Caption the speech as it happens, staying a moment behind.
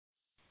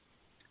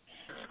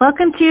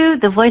Welcome to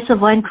the Voice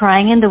of One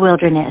Crying in the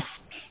Wilderness.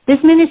 This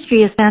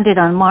ministry is founded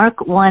on Mark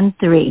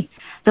 1:3.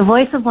 The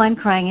voice of one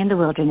crying in the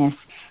wilderness.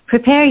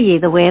 Prepare ye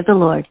the way of the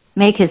Lord.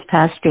 Make his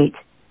path straight.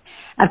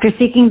 After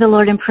seeking the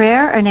Lord in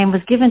prayer, our name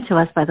was given to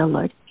us by the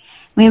Lord.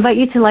 We invite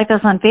you to like us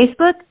on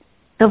Facebook,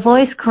 The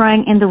Voice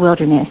Crying in the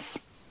Wilderness.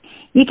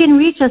 You can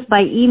reach us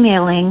by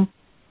emailing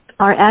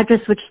our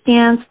address, which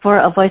stands for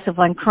A Voice of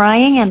One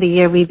Crying, and the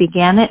year we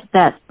began it,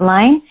 that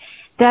line.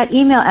 That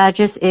email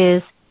address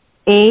is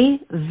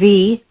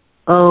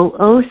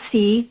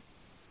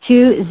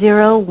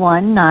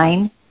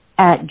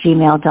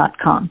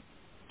avooc2019@gmail.com.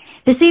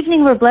 This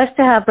evening, we're blessed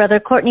to have Brother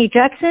Courtney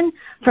Jackson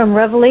from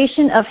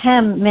Revelation of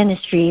Hem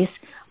Ministries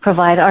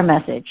provide our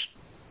message.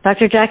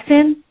 Dr.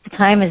 Jackson, the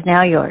time is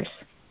now yours.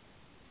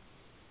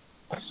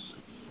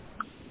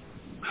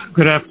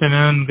 Good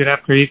afternoon,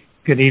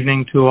 good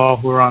evening to all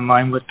who are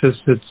online with us.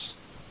 It's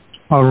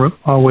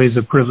always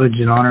a privilege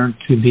and honor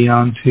to be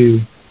on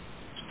to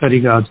study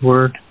God's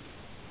Word.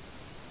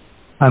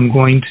 I'm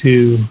going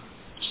to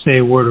say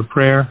a word of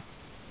prayer,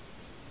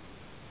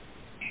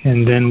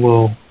 and then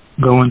we'll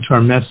go into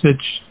our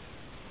message.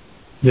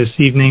 This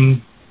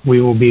evening, we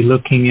will be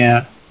looking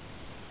at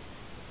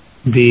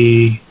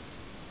the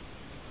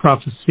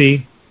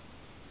prophecy,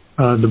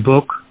 the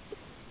book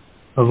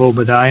of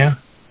Obadiah.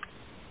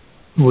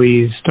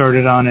 We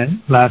started on it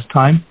last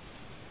time,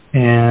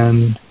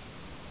 and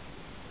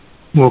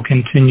we'll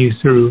continue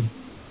through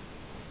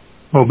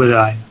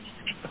Obadiah.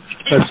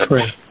 Let's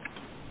pray.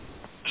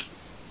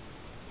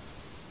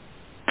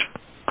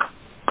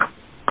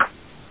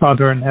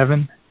 Father in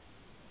heaven,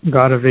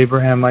 God of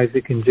Abraham,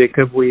 Isaac, and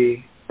Jacob,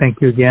 we thank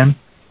you again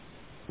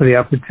for the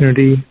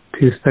opportunity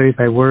to study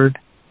thy word.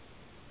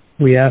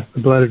 We ask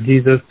the blood of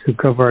Jesus to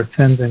cover our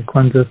sins and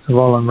cleanse us of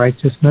all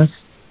unrighteousness.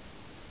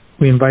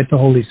 We invite the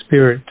Holy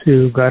Spirit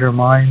to guide our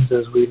minds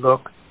as we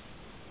look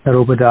at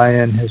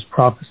Obadiah and his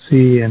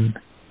prophecy. And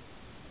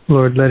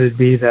Lord, let it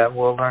be that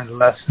we'll learn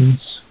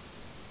lessons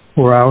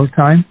for our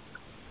time,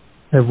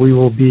 that we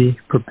will be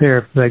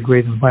prepared for that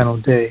great and final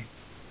day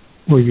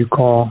where you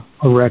call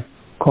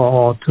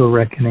all to a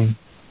reckoning.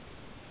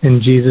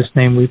 In Jesus'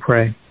 name we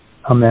pray.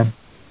 Amen.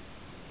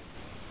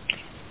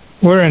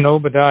 We're in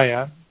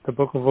Obadiah. The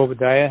book of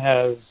Obadiah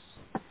has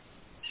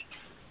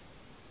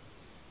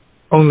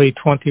only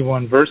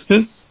 21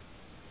 verses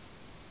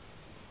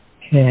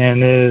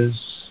and is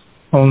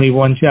only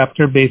one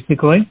chapter,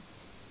 basically.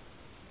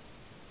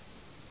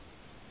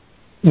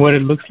 What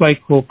it looks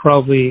like we'll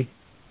probably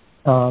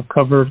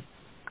cover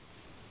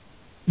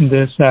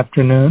this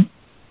afternoon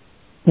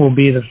will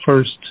be the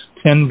first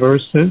 10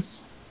 verses.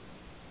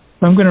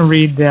 So I'm going to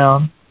read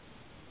down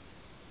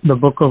the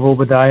book of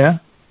Obadiah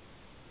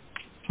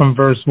from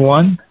verse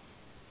 1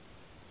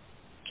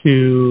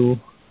 to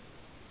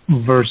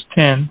verse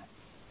 10,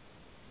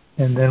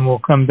 and then we'll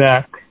come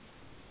back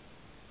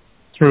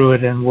through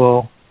it and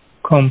we'll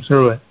comb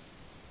through it.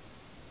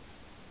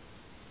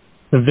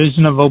 The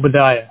vision of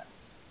Obadiah.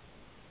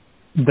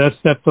 Thus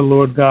saith the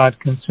Lord God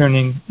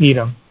concerning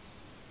Edom.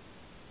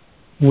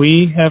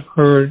 We have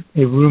heard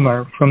a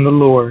rumor from the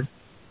Lord,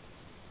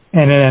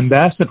 and an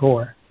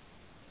ambassador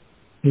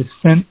is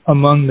sent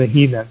among the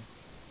heathen.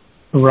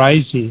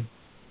 Arise ye,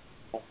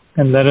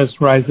 and let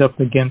us rise up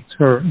against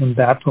her in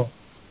battle.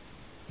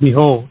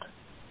 Behold,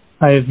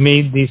 I have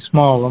made thee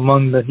small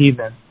among the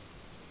heathen.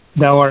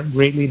 Thou art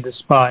greatly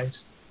despised.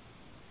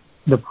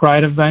 The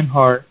pride of thine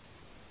heart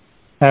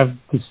hath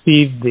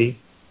deceived thee.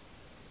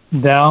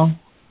 Thou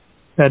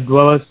that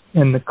dwellest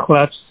in the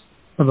clefts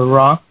of the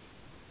rock,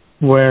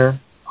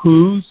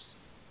 whose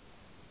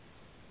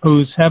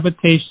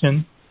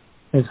habitation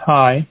is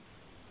high,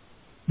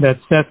 that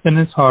saith in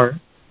his heart,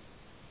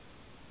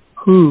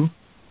 who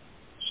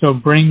shall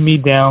bring me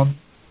down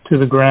to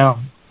the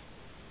ground?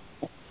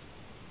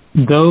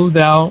 Though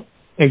thou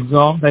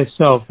exalt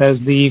thyself as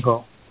the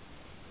eagle,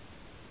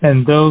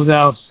 and though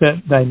thou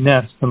set thy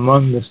nest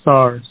among the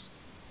stars,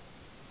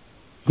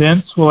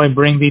 thence will I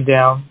bring thee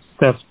down,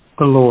 saith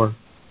the Lord.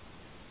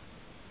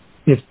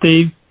 If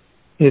thieves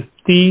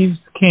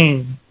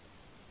came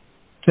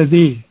to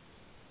thee,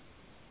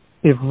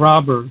 if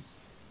robbers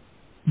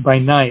by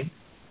night,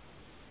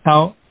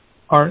 how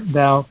art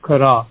thou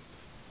cut off?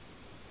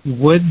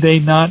 Would they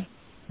not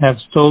have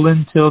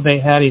stolen till they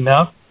had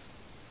enough?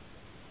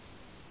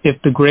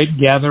 If the grape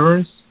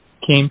gatherers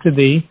came to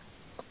thee,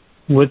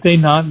 would they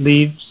not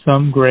leave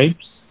some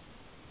grapes?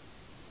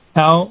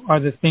 How are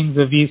the things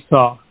of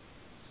Esau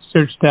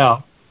searched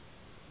out?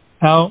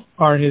 How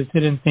are his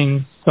hidden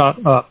things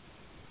sought up?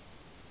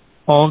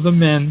 All the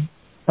men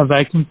of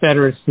thy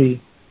confederacy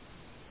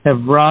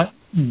have brought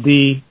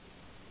thee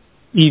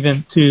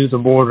even to the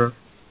border.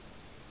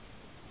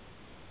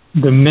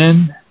 The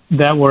men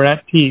that were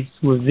at peace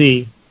with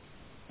thee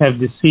have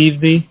deceived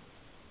thee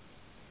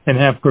and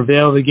have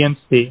prevailed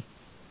against thee.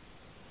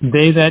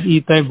 They that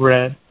eat thy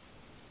bread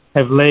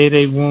have laid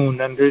a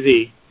wound under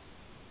thee.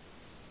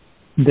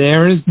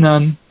 There is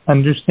none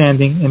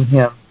understanding in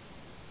him.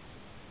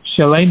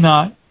 Shall I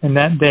not in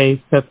that day,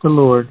 saith the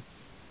Lord,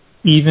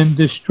 even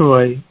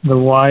destroy the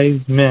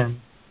wise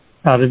men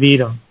out of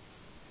Edom,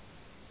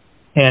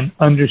 and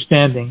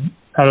understanding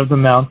out of the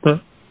mount of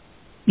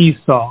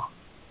Esau.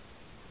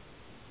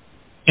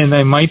 And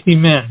thy mighty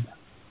men,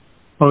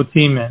 O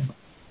Teman,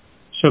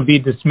 shall be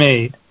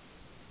dismayed,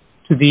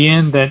 to the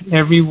end that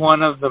every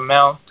one of the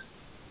mount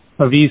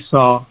of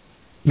Esau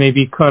may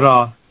be cut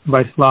off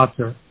by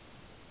slaughter.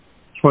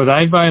 For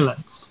thy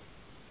violence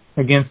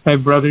against thy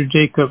brother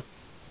Jacob,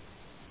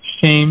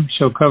 shame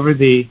shall cover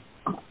thee,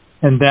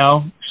 and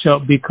thou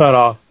shalt be cut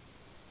off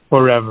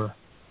forever.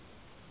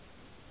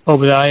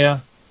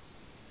 Obadiah,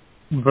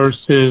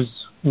 verses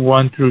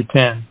 1 through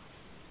 10.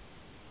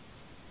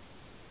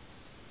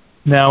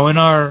 Now, in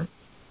our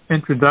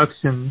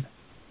introduction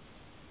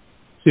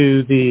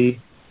to the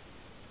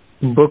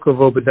book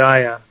of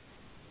Obadiah,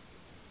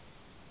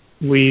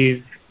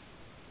 we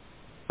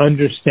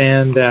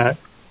understand that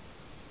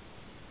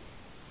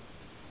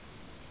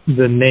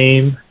the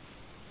name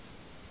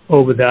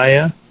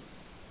Obadiah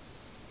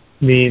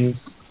means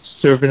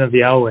servant of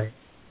Yahweh.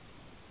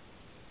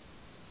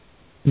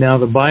 Now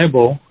the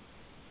Bible,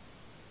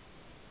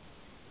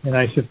 and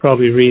I should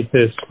probably read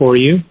this for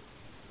you.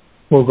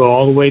 We'll go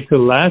all the way to the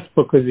last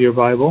book of your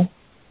Bible,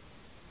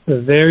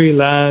 the very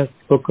last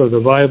book of the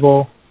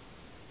Bible,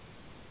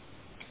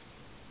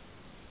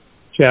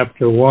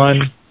 chapter 1.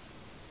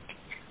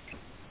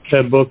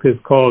 That book is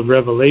called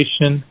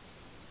Revelation.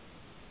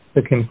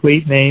 The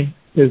complete name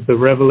is the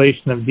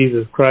Revelation of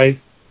Jesus Christ.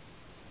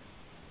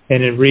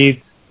 And it reads,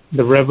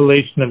 the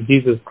revelation of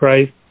Jesus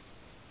Christ,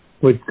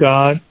 which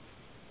God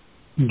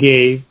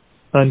gave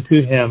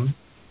unto him,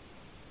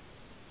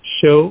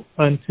 show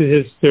unto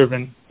his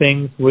servants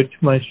things which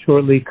must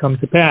shortly come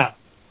to pass.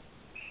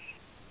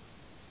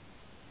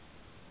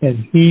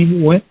 And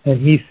he went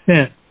and he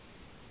sent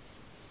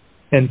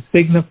and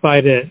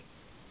signified it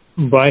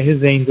by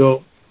his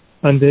angel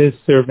unto his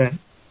servant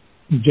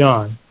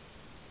John,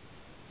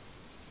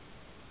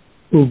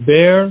 who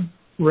bear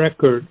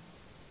record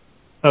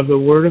of the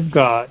word of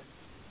God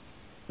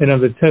and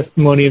of the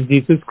testimony of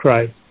Jesus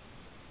Christ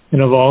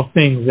and of all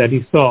things that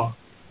he saw.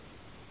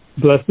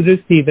 Blessed is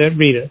he that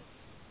readeth,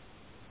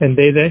 and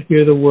they that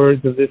hear the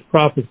words of this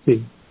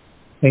prophecy,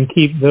 and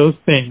keep those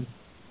things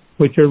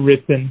which are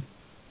written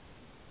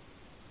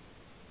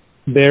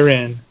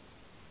therein,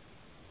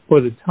 for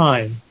the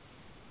time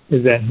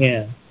is at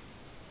hand.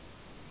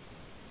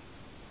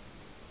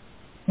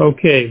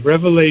 Okay,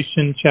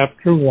 Revelation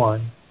chapter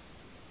 1,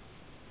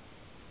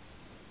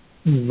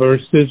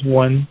 verses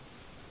 1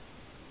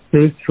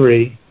 through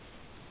 3.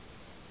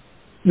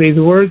 These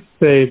words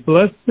say,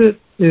 blessed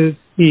is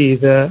he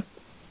that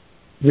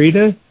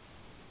readeth,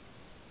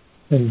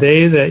 and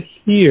they that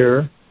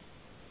hear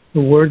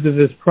the words of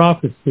this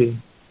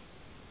prophecy,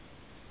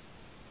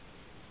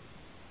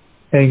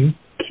 and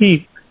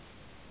keep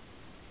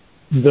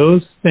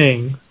those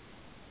things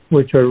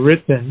which are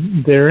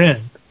written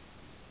therein.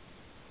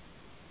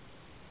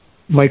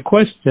 My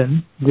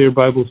question, dear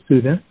Bible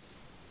student,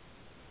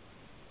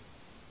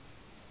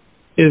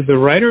 is the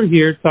writer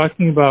here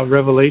talking about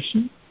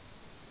Revelation?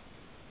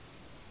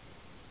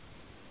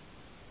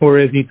 Or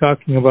is he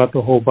talking about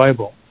the whole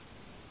Bible?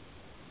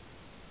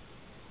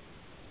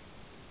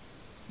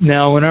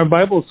 Now, in our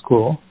Bible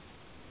school,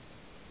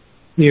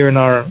 here in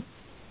our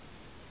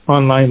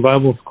online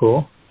Bible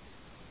school,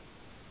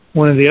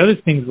 one of the other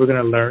things we're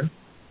going to learn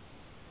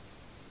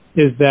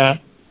is that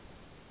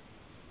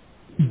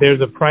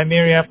there's a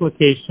primary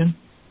application,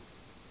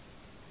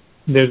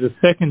 there's a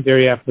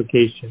secondary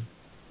application.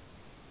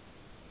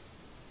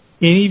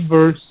 Any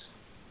verse,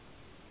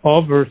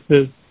 all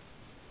verses,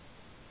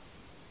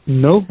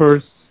 no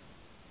verse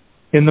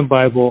in the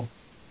Bible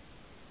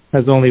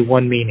has only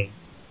one meaning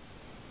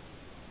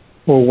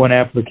or one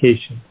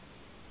application.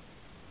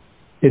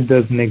 It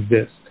doesn't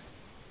exist.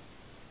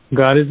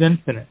 God is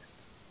infinite.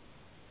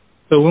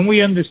 So when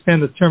we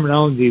understand the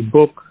terminology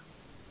book,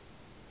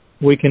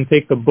 we can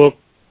take the book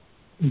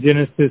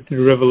Genesis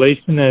through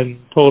Revelation and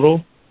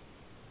total.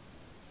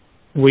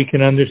 We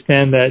can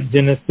understand that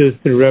Genesis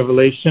through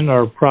Revelation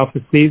are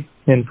prophecies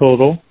in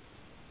total,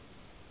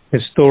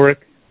 historic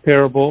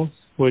parables,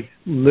 which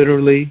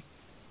literally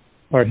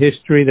are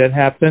history that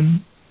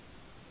happened,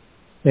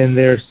 and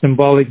their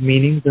symbolic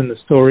meanings in the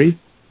stories.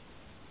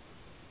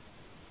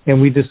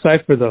 And we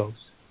decipher those.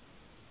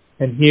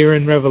 And here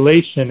in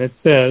Revelation it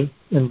says,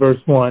 in verse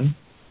 1,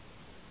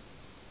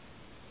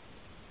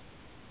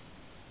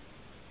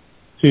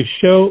 to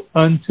show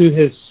unto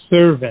his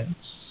servants.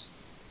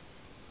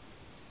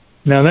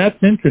 Now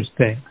that's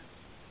interesting,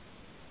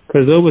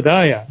 because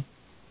Obadiah,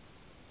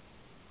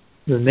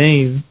 the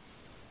name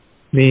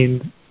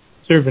means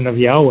servant of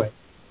Yahweh.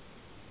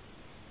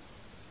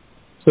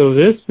 So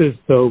this is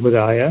to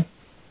Obadiah,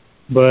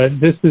 but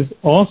this is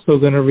also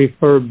going to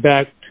refer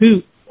back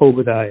to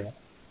Obadiah.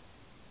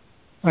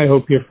 I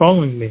hope you're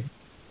following me.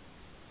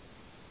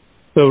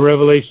 So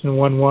Revelation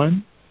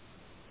 1:1,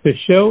 to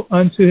show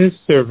unto his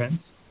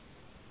servants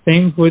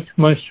things which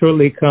must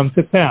shortly come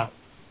to pass.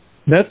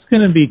 That's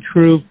going to be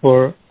true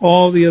for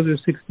all the other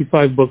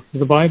 65 books of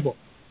the Bible.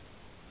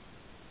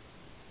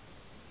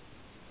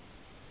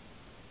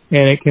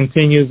 And it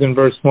continues in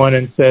verse 1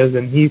 and says,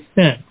 and he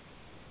sent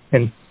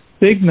and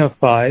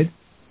signified.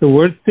 The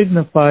word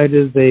signified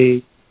is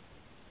a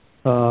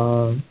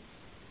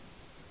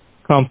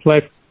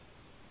complex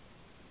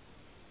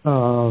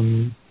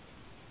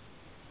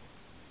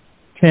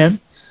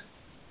tense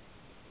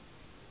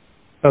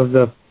of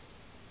the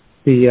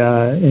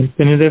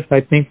infinitive,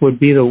 I think would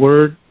be the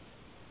word.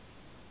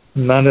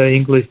 I'm not an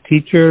English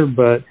teacher,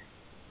 but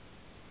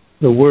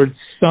the word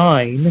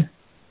sign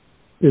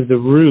is the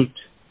root.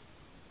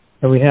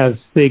 And we have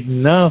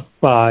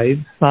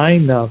signified.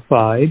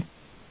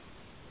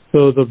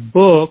 So the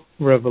book,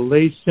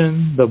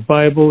 Revelation, the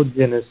Bible,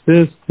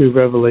 Genesis to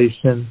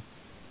Revelation,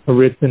 are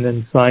written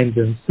in signs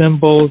and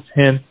symbols,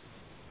 hence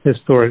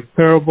historic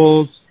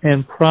parables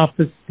and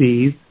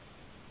prophecies.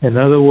 In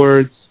other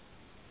words,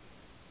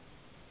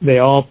 they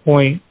all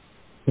point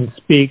and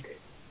speak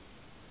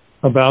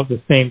about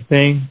the same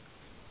thing: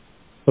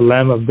 the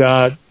Lamb of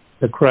God,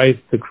 the Christ,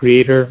 the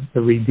Creator,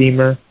 the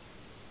Redeemer,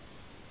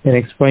 and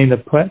explain the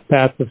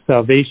path of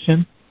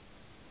salvation.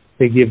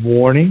 They give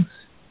warnings: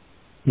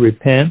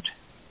 repent,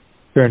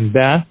 turn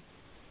back,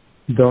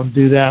 don't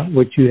do that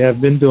which you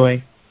have been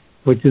doing,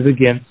 which is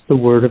against the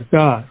Word of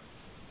God.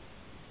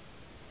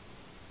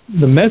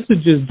 The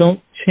messages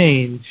don't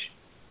change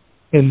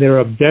in their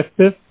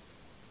objective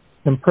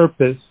and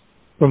purpose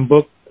from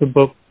book to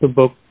book to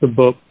book to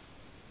book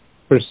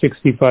for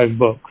 65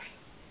 books.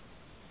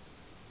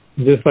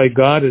 Just like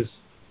God is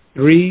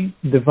three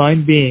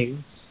divine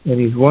beings and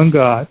He's one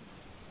God,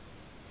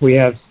 we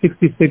have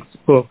 66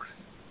 books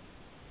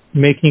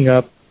making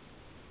up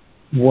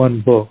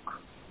one book.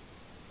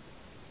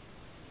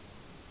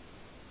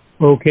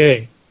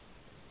 Okay.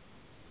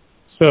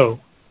 So,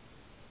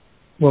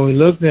 when we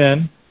look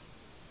then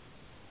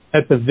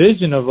at the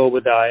vision of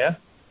Obadiah,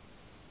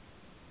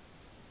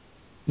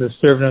 the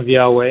servant of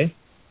Yahweh,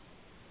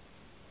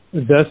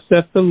 thus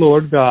saith the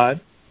Lord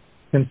God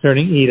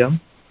concerning Edom.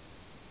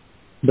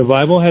 The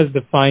Bible has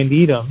defined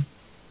Edom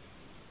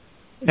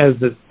as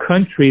the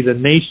country, the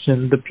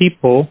nation, the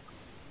people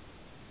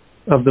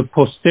of the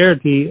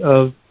posterity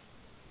of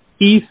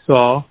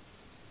Esau.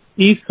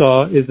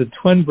 Esau is a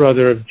twin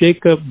brother of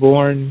Jacob,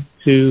 born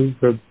to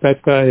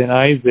Rebekah and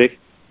Isaac,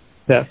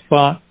 that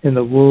fought in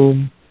the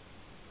womb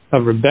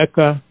of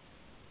Rebekah.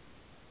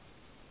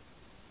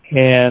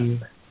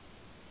 And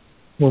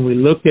when we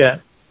look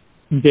at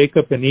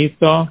Jacob and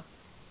Esau,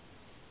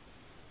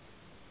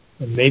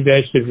 and maybe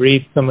I should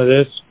read some of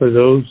this for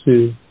those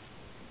who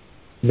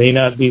may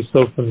not be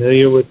so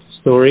familiar with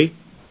the story.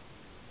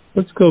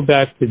 Let's go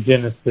back to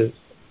Genesis.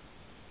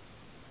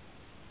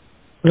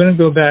 We're going to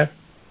go back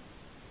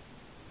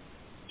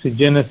to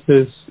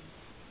Genesis,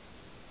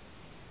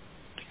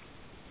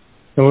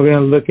 and we're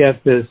going to look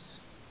at this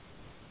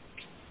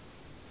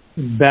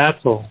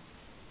battle.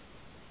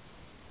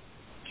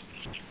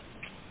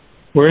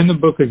 We're in the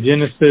book of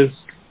Genesis,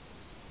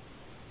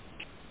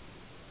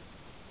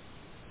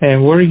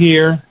 and we're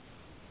here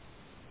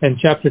in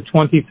chapter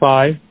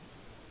 25,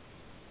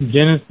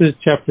 Genesis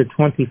chapter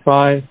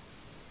 25,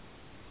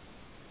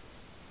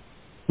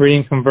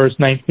 reading from verse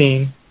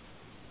 19.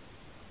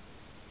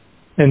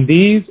 And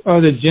these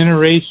are the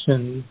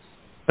generations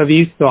of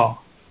Esau,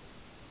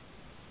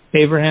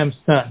 Abraham's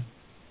son.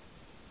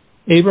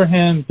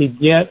 Abraham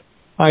begat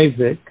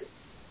Isaac,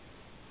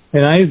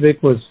 and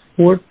Isaac was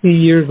 40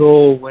 years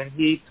old when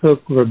he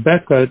took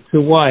Rebekah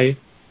to wife,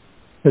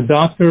 the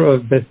daughter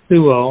of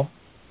Bethuel,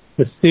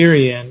 the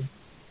Syrian,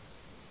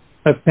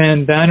 of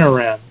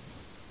Pandanaram,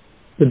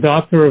 the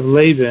daughter of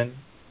Laban,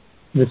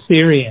 the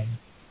Syrian.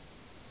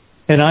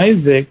 And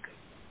Isaac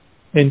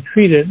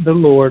entreated the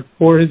Lord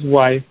for his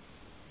wife,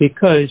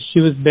 because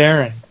she was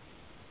barren,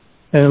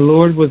 and the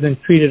Lord was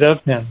entreated of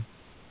him.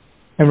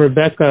 And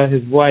Rebekah,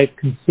 his wife,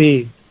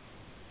 conceived,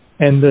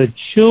 and the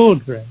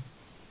children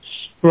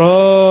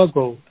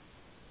struggled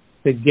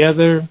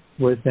together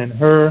within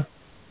her,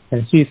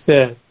 and she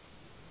said,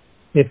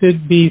 If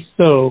it be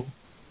so,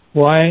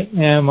 why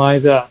am I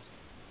thus?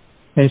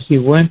 And she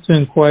went to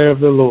inquire of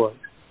the Lord.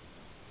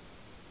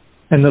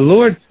 And the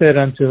Lord said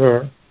unto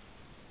her,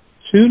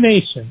 2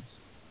 nations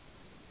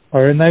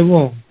are in thy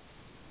womb,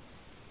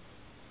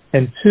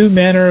 and 2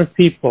 manner of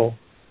people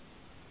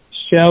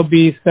shall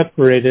be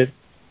separated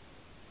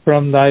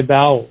from thy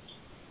bowels.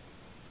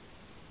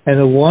 And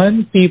the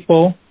one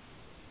people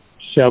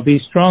shall be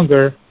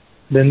stronger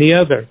than the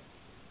other.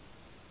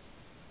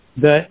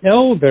 The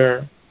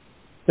elder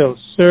shall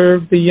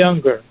serve the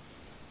younger.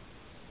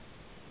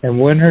 And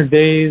when her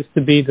days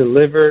to be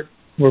delivered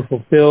were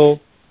fulfilled,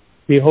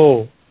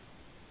 behold,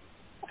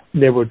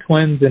 there were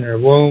twins in her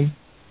womb,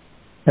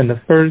 and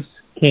the first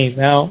came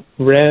out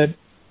red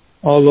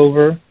all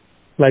over,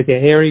 like a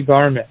hairy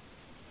garment,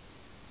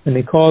 and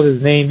they called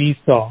his name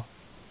Esau.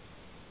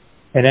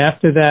 And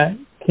after that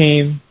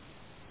came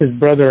his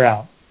brother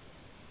out,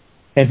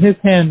 and his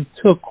hand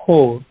took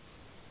hold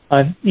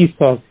on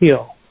Esau's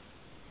heel,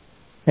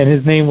 and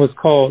his name was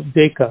called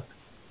Jacob.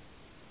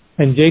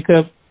 And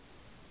Jacob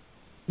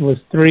was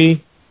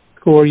 80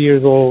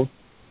 years old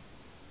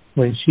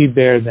when she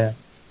bare them.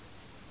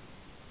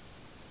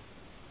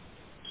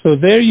 So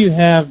there you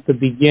have the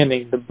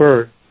beginning, the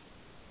birth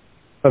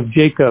of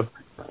Jacob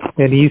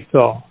and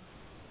Esau.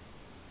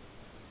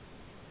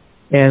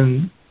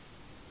 And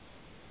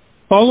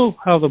follow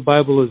how the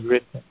Bible is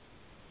written.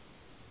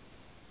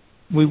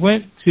 We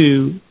went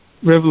to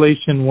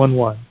Revelation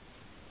 1:1.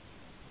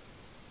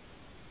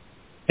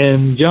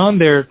 And John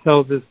there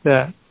tells us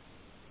that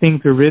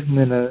things are written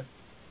in a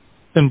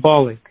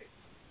symbolic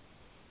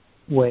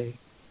way,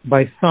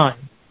 by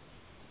sign.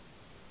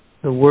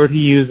 The word he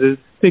uses,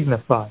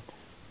 signified.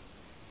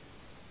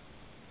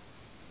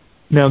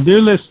 Now, dear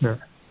listener,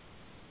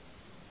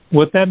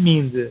 what that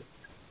means is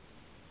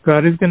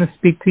God is going to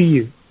speak to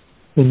you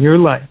in your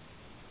life,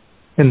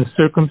 in the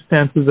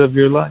circumstances of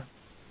your life.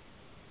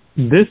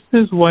 This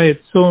is why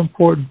it's so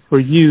important for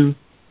you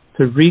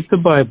to read the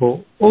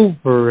Bible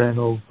over and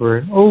over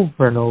and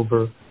over and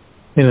over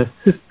in a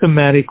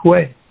systematic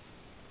way.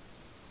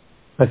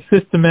 A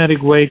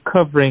systematic way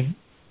covering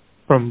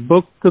from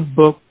book to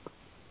book,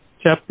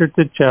 chapter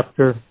to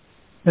chapter,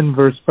 and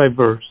verse by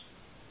verse.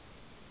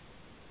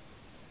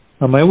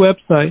 On my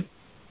website,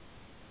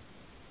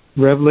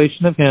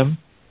 Revelation of Him,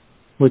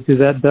 which is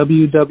at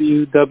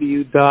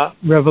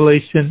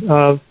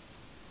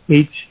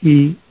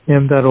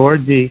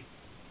www.revelationofhem.org,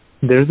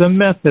 there's a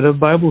method of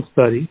Bible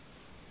study.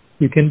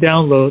 You can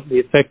download the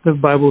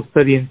Effective Bible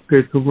Study and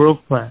Spiritual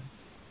Growth Plan.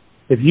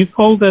 If you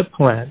follow that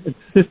plan, it's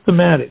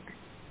systematic.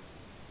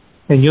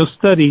 And you'll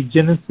study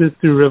Genesis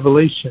through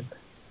Revelation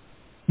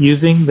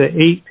using the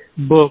 8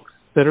 books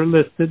that are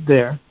listed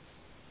there.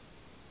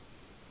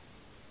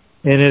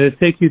 And it'll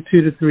take you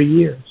 2 to 3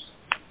 years.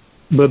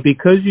 But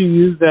because you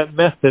use that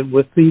method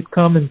with these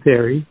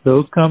commentaries,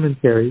 those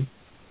commentaries,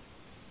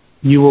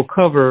 you will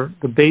cover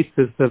the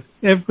basis of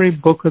every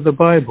book of the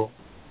Bible.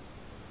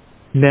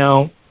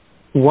 Now,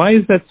 why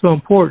is that so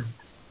important?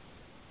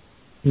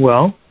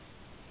 Well,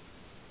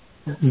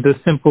 the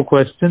simple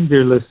question,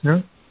 dear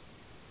listener,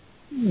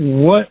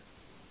 what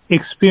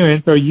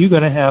experience are you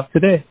going to have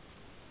today?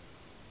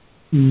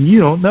 You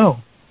don't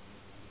know.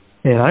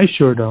 And I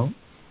sure don't.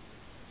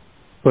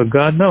 But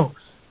God knows.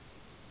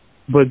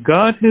 But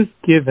God has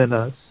given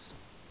us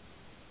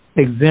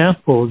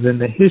examples in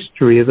the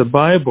history of the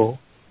Bible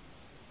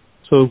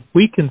so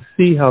we can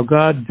see how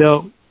God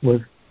dealt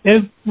with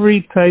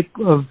every type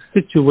of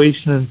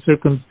situation and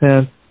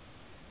circumstance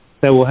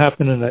that will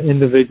happen in an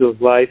individual's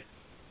life.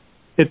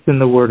 It's in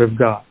the Word of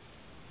God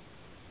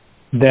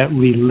that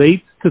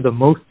relates to the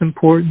most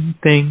important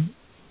thing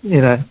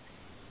in a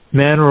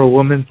man or a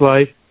woman's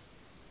life: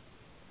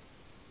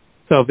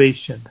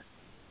 salvation,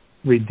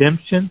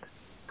 redemption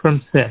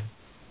from sin,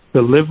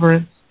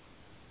 deliverance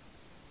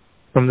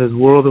from this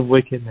world of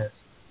wickedness.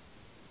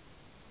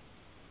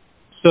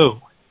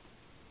 So,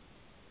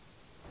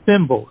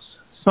 symbols,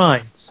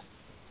 signs,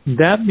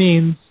 that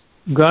means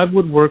God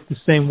would work the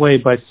same way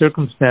by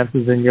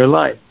circumstances in your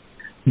life.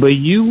 But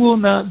you will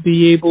not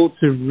be able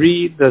to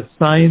read the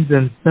signs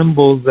and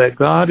symbols that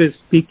God is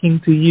speaking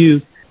to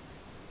you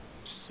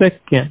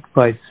second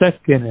by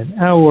second and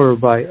hour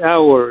by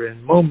hour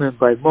and moment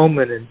by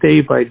moment and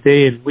day by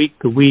day and week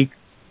to week.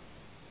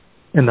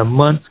 And the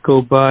months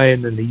go by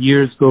and then the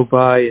years go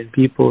by and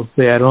people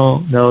say, I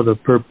don't know the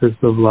purpose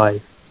of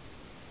life.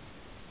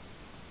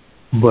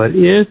 But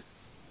if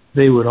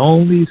they would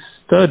only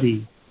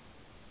study,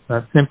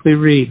 not simply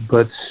read,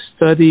 but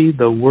study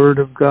the Word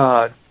of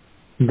God,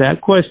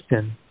 that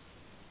question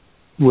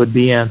would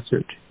be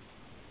answered.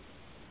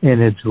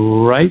 And it's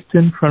right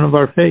in front of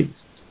our face.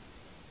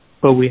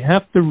 But we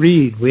have to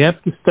read, we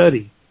have to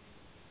study.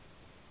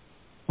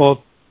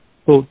 Paul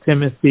told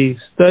Timothy,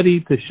 study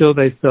to show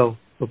thyself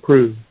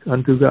approved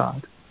unto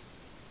God.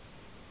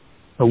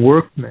 A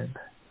workman.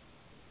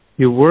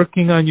 You're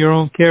working on your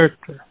own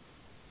character.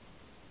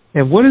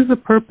 And what is the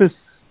purpose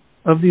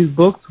of these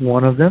books?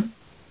 One of them,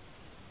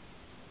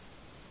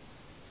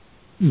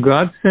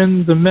 God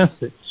sends a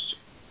message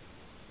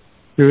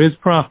through His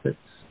prophets.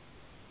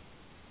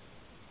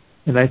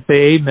 And I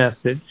say a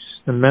message.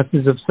 The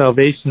message of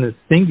salvation is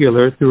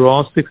singular through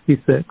all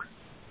 66.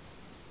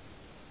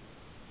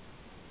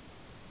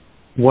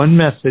 One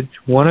message,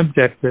 one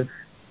objective,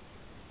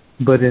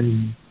 but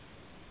in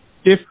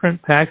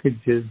different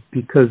packages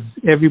because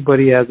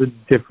everybody has a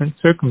different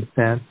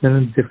circumstance and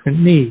a different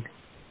need.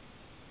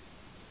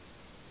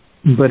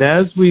 But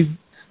as we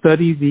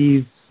study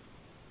these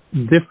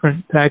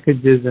different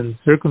packages and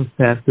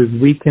circumstances,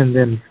 we can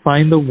then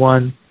find the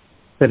one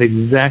that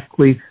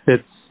exactly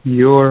fits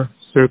your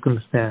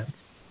circumstance.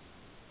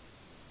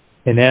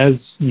 And as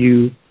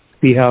you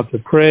see how to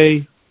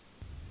pray,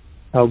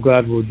 how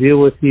God will deal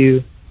with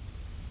you,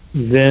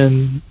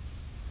 then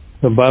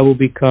the Bible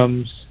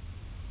becomes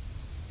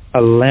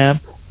a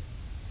lamp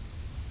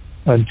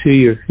unto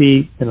your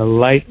feet and a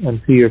light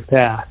unto your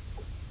path.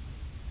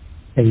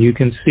 And you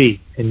can see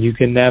and you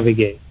can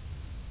navigate.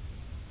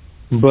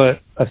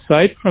 But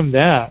aside from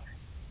that,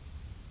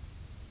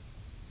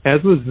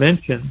 as was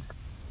mentioned,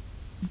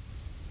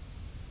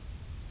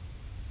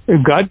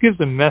 God gives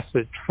a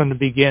message from the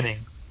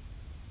beginning.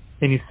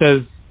 And He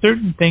says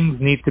certain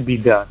things need to be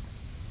done.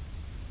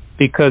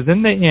 because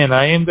in the end,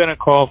 I am going to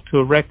call to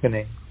a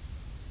reckoning.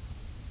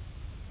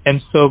 And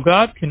so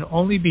God can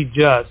only be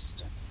just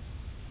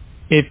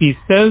if he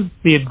says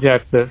the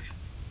objective.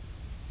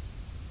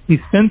 He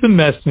sends a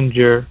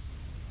messenger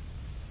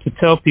to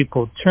tell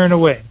people, turn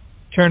away,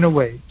 turn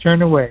away,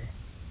 turn away.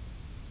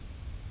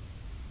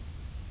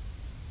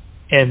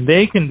 And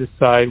they can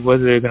decide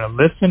whether they're going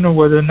to listen or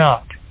whether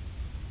not.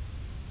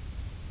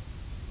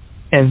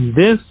 And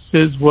this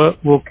is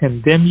what will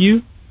condemn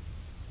you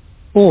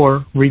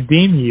or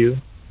redeem you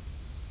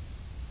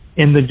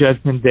in the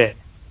judgment day.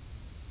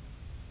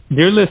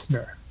 Dear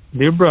listener,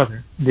 dear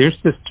brother, dear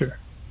sister,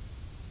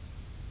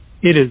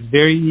 it is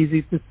very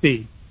easy to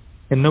see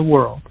in the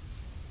world.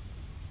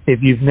 If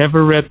you've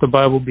never read the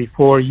Bible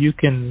before, you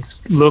can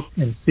look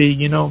and see,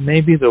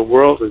 maybe the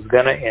world is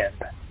going to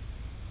end.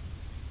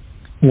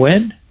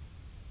 When?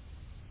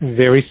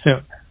 Very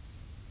soon.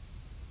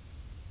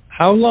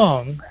 How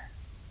long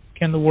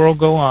can the world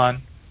go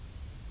on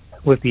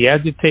with the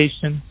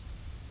agitation,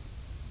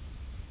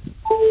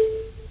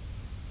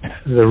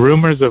 the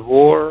rumors of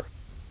war,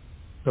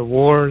 the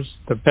wars,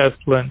 the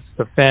pestilence,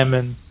 the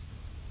famines,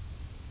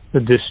 the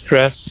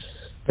distress,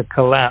 the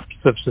collapse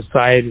of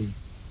society?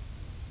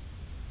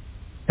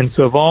 And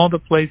so of all the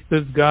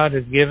places God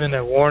has given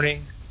a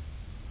warning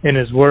in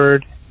his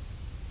word,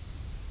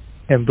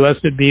 and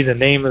blessed be the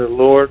name of the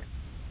Lord,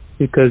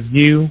 because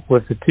you,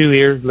 with the 2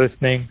 ears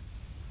listening,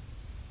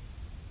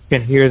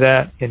 can hear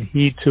that and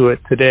heed to it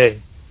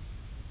today.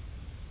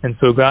 And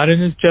so God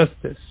in his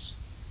justice,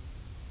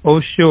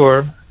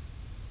 sure,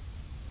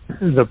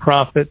 the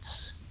prophets,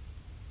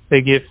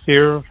 they give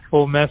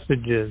fearful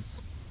messages,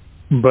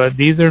 but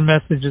these are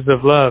messages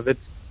of love. It's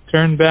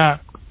turn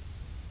back,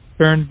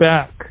 turn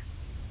back.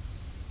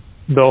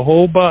 The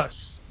whole bus,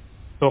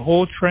 the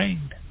whole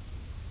train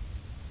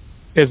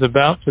is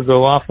about to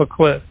go off a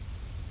cliff.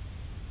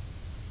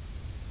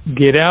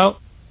 Get out,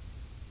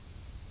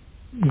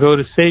 go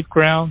to safe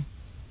ground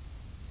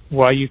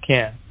while you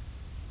can.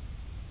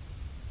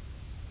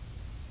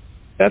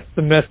 That's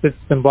the message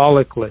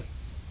symbolically.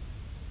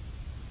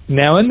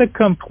 Now, in the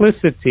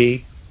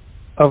complicity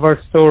of our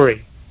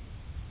story,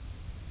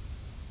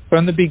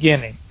 from the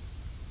beginning,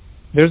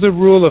 there's a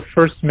rule of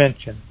first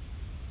mention.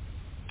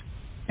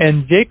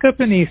 And Jacob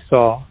and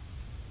Esau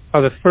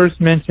are the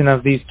first mention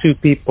of these two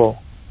people,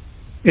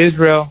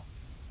 Israel,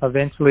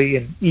 eventually,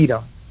 and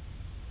Edom.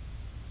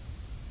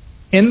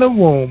 In the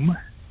womb,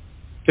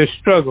 they're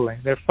struggling,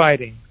 they're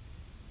fighting.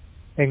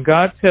 And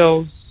God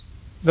tells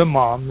the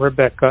mom,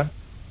 Rebecca,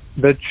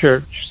 the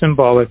church,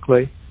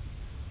 symbolically,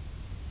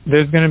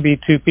 there's going to be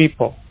two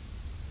people.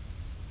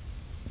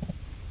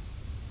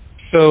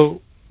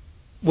 So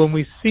when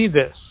we see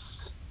this,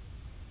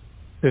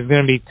 there's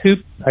going to be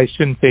two, I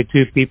shouldn't say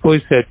two people, he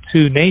said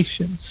two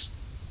nations.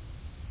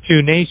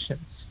 Two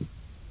nations.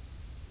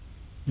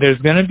 There's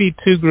going to be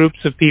two groups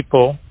of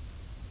people,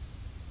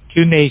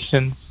 two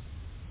nations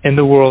in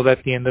the world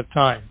at the end of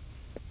time.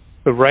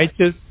 The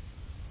righteous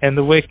and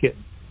the wicked.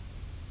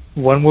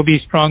 One will be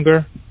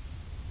stronger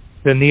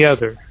than the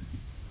other.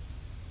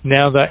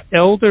 Now, the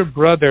elder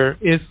brother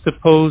is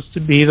supposed to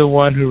be the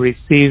one who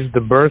receives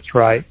the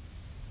birthright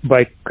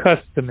by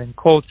custom and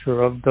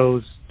culture of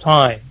those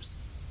times.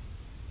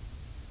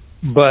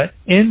 But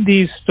in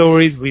these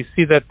stories, we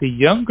see that the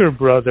younger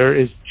brother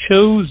is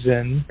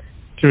chosen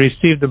to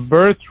receive the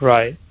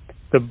birthright.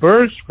 The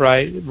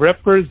birthright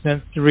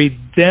represents the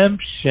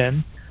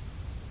redemption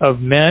of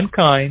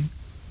mankind,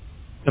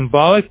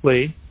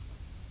 symbolically,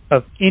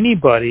 of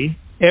anybody,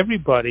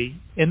 everybody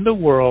in the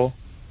world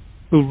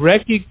who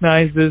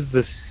recognizes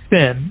the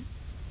sin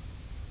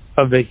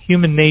of the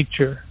human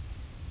nature,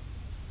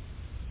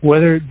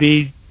 whether it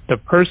be the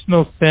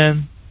personal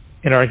sin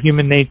in our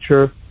human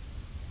nature,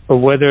 or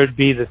whether it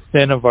be the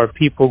sin of our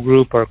people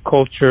group, our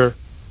culture,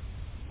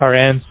 our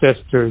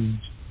ancestors,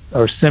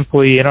 or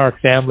simply in our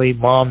family,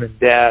 mom and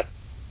dad,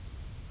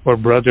 or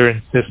brother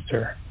and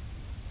sister.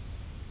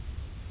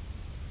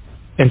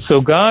 And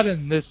so God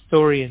in this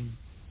story in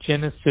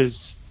Genesis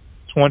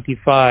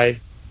 25,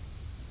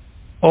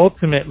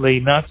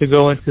 ultimately, not to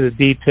go into the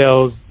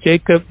details,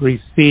 Jacob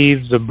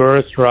receives the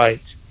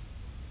birthright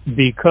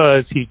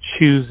because he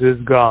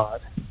chooses God.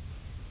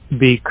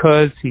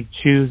 Because he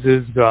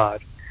chooses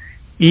God.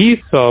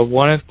 Esau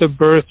wanted the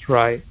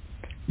birthright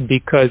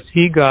because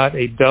he got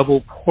a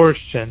double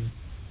portion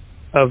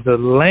of the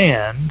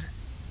land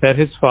that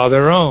his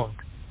father owned.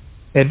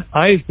 And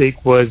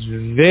Isaac was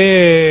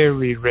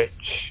very rich,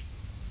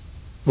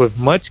 with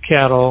much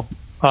cattle,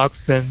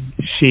 oxen,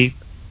 sheep,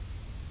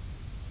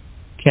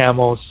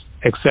 camels,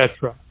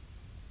 etc.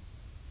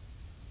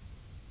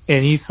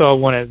 And Esau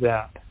wanted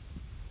that.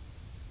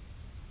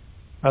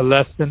 A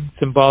lesson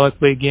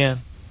symbolically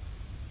again.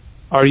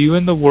 Are you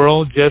in the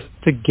world just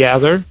to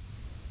gather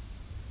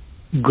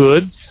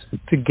goods,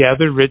 to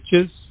gather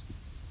riches?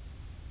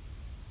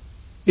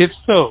 If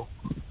so,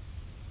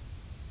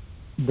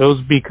 those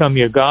become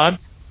your God.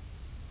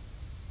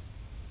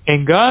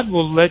 And God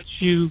will let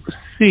you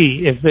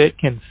see if it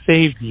can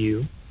save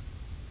you.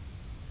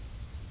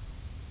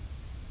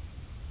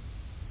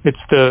 It's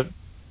the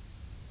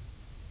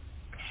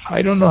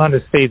I don't know how to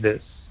say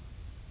this,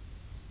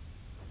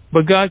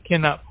 but God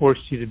cannot force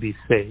you to be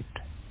saved.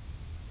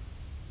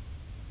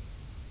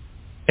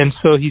 And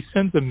so he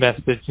sends a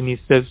message and he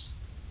says,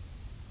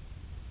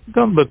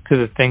 don't look to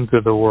the things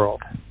of the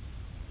world.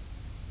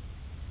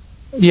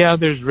 Yeah,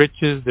 there's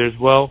riches, there's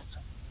wealth,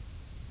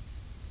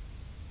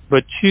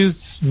 but choose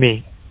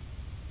me.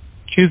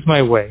 Choose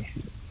my way.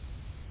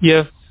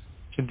 Yes,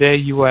 today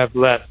you will have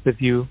less if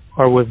you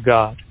are with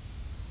God.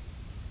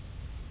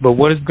 But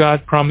what is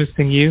God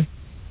promising you?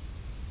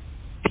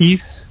 Peace,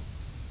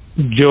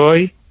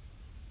 joy,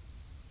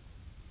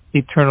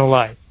 eternal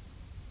life,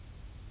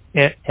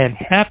 and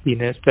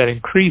happiness that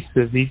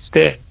increases each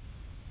day.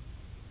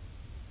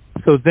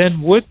 So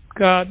then would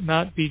God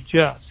not be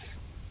just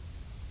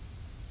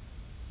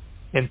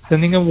in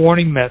sending a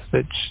warning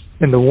message?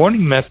 And the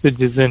warning message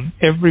is in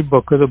every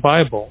book of the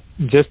Bible,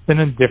 just in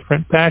a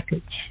different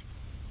package.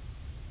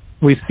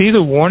 We see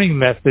the warning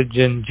message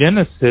in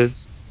Genesis,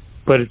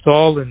 but it's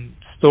all in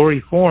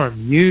story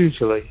form,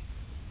 usually.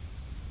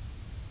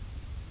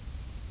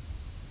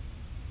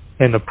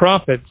 And the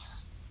prophets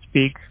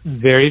speak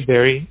very,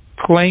 very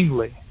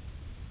plainly.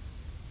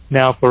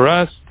 Now, for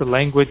us, the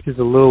language is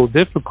a little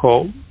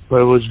difficult,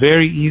 but it was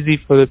very easy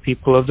for the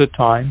people of the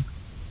time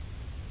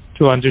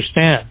to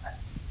understand.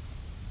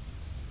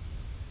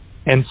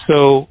 And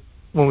so,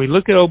 when we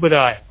look at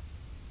Obadiah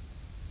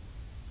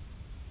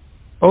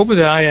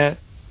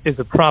is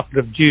a prophet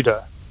of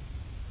Judah,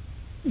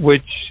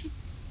 which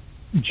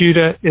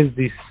Judah is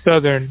the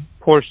southern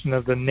portion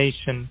of the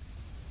nation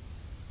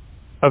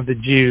of the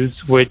Jews,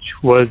 which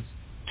was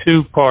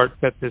two parts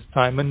at this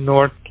time, a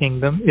north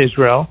kingdom,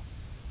 Israel,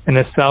 and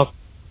a south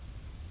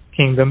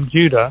kingdom,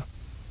 Judah.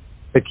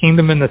 The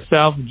kingdom in the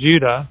south,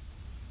 Judah,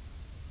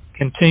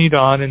 continued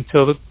on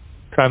until the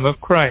time of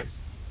Christ.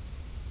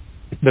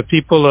 The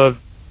people of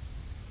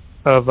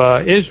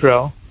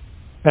Israel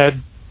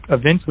had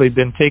eventually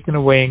been taken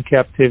away in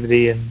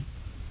captivity and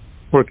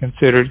were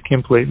considered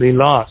completely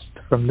lost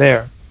from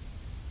there.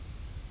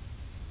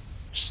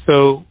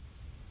 So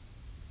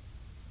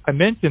I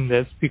mentioned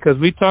this because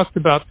we talked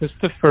about this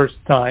the first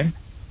time.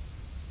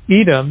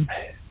 Edom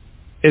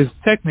is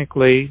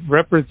technically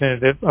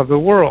representative of the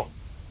world.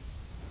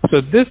 So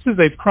this is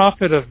a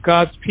prophet of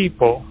God's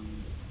people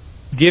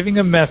giving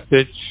a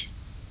message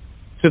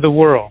to the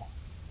world.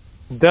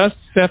 Thus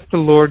saith the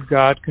Lord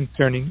God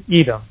concerning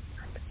Edom.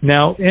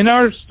 Now, in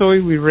our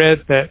story we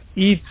read that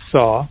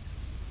Esau,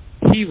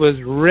 he was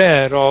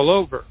red all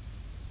over.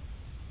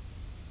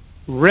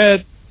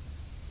 Red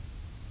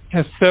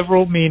has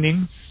several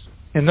meanings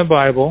in the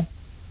Bible,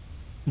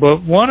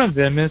 but one of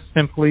them is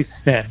simply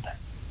sin.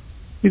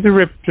 He's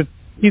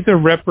a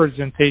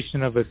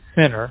representation of a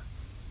sinner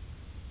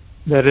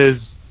that is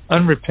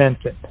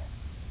unrepentant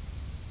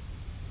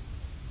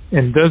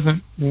and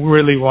doesn't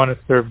really want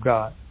to serve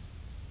God.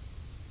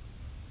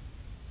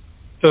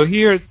 So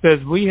here it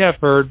says, we have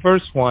heard,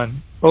 verse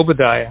 1,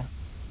 Obadiah,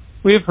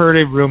 we have heard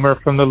a rumor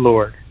from the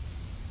Lord,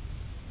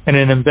 and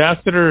an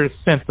ambassador is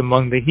sent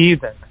among the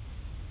heathen.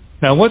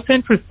 Now what's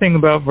interesting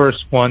about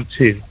verse 1,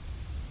 2?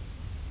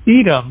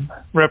 Edom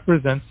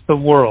represents the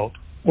world,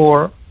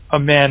 or a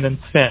man in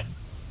sin.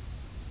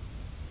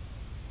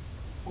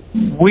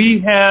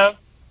 We have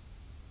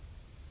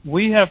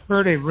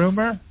heard a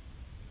rumor,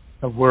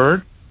 a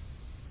word,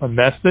 a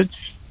message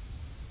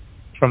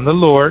from the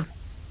Lord,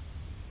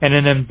 and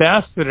an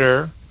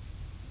ambassador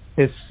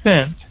is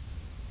sent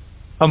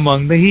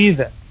among the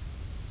heathen.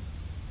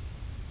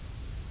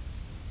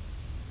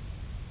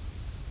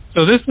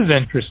 So this is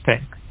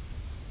interesting.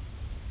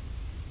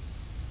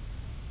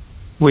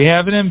 We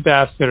have an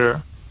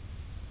ambassador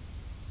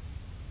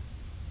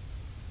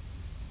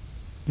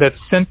that's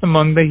sent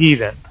among the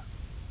heathen.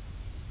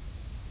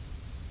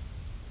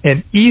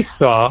 And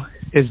Esau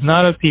is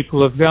not a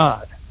people of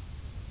God.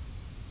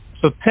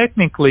 So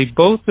technically,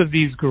 both of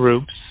these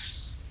groups,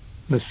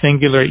 the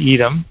singular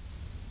Edom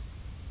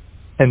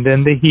and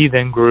then the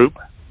heathen group,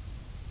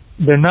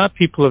 they're not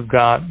people of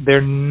God.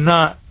 They're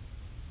not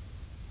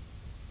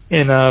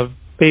in a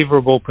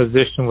favorable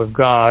position with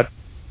God.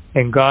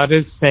 And God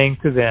is saying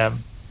to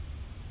them,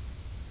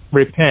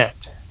 repent.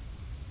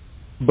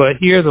 But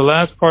here, the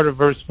last part of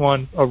verse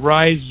 1,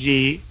 arise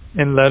ye,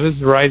 and let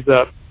us rise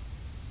up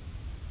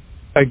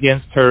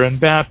against her in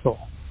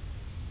battle.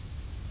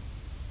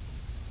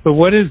 So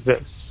what is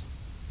this?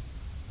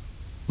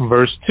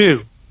 Verse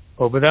 2,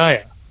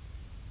 Obadiah.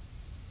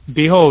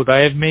 Behold, I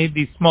have made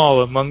thee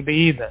small among the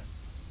heathen.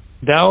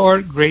 Thou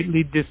art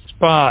greatly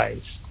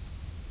despised.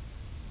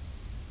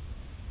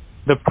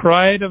 The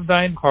pride of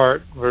thine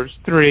heart, verse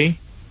 3,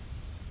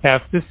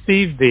 hath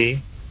deceived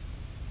thee.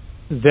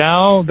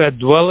 Thou that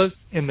dwellest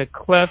in the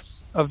clefts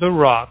of the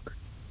rock,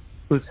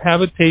 whose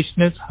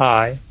habitation is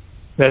high,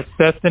 that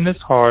saith in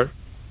his heart,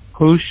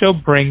 who shall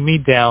bring me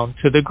down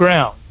to the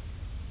ground?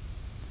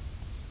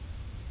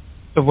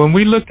 So when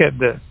we look at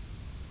this,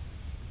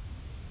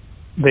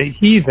 the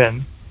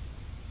heathen,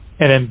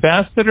 an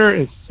ambassador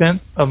is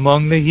sent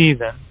among the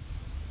heathen.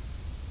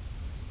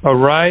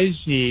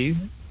 Arise ye.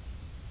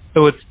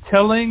 So it's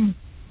telling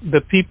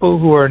the people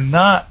who are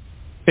not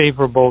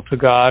favorable to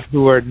God,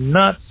 who are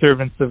not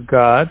servants of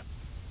God,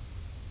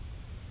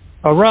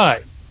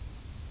 arise.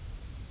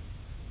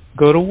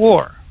 Go to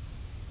war.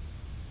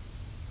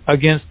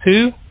 Against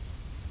who?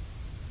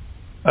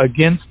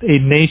 Against a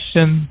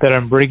nation that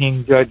I'm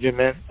bringing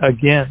judgment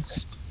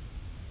against.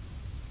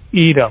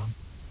 Edom.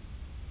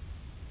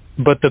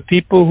 But the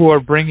people who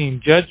are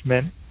bringing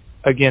judgment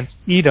against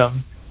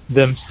Edom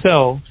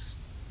themselves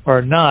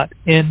are not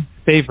in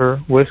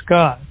favor with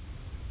God.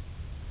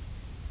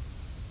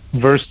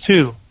 Verse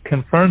 2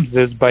 confirms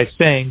this by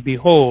saying,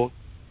 behold,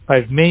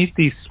 I've made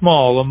thee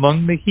small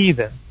among the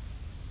heathen.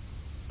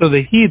 So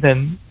the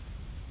heathen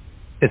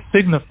is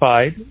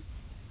signified,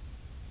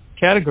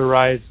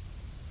 categorized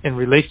in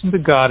relation to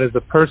God as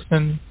a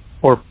person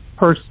or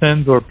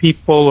persons or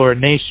people or a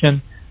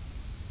nation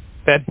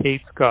that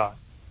hates God,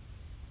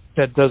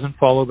 that doesn't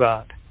follow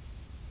God.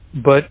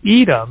 But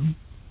Edom,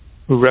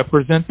 who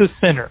represents the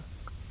sinner,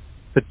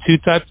 the two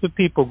types of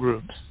people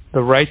groups,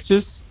 the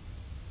righteous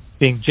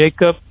being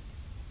Jacob,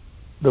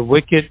 the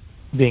wicked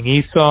being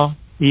Esau,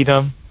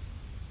 Edom,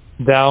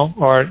 thou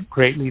art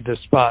greatly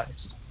despised.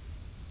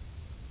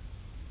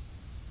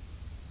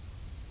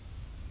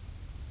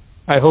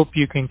 I hope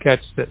you can catch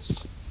this.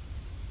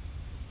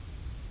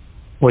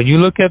 When you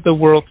look at the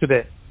world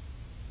today,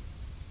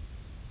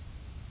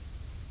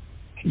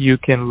 you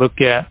can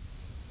look at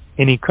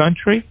any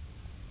country,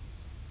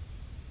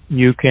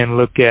 you can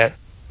look at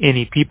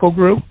any people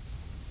group,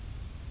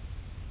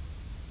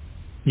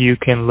 you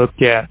can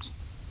look at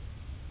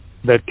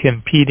the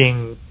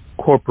competing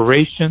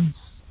corporations,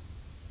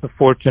 the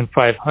Fortune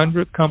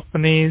 500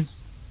 companies,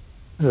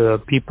 the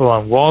people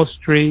on Wall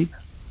Street,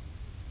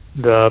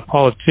 the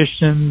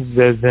politicians,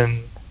 as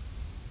in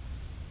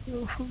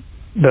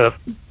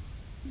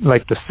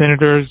like the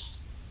senators,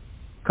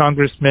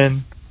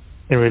 congressmen,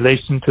 in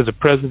relation to the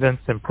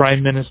presidents and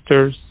prime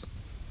ministers,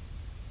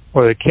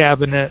 or the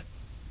cabinet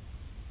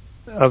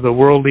of the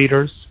world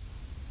leaders,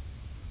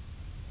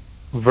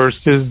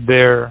 versus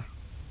their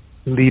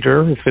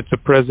leader, if it's a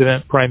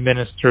president, prime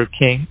minister,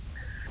 king,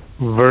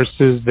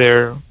 versus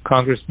their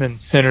congressmen,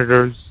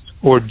 senators,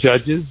 or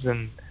judges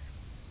in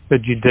the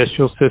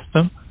judicial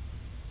system,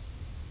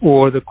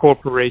 or the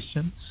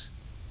corporations,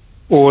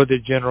 or the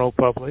general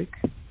public,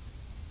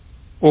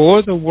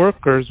 or the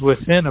workers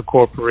within a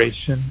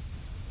corporation,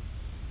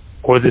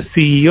 or the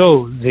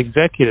CEOs, the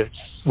executives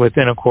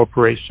within a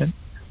corporation,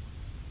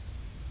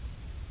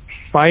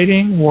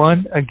 fighting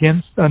one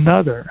against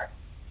another.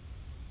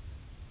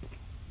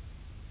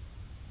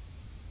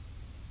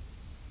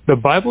 The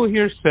Bible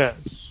here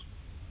says,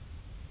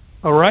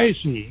 arise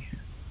ye,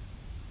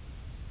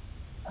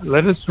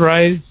 let us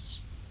rise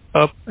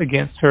up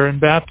against her in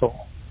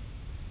battle.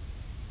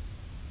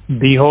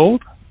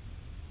 Behold,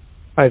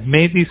 I've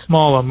made thee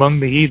small among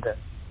the heathen.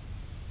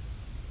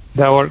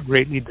 Thou art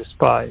greatly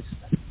despised.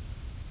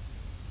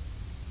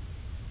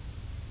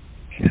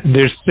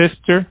 Dear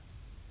sister,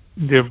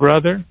 dear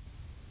brother,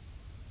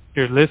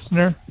 dear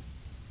listener,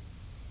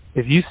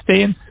 if you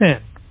stay in sin,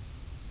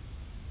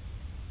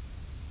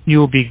 you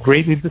will be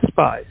greatly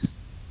despised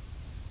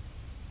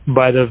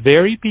by the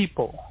very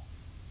people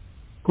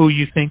who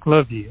you think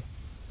love you.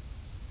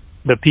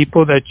 The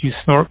people that you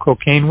snort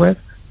cocaine with,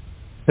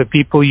 the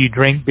people you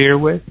drink beer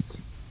with,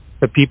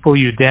 the people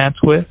you dance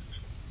with,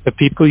 the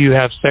people you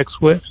have sex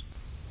with,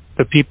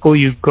 the people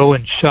you go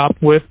and shop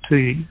with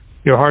to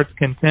your heart's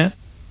content,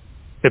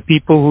 the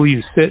people who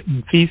you sit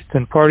and feast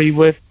and party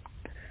with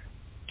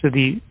to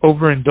the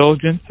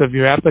overindulgence of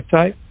your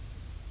appetite,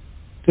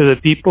 to the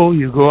people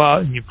you go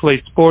out and you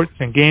play sports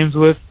and games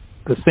with,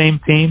 the same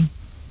team,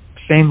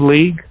 same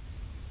league,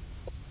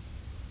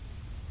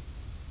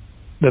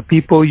 the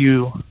people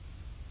you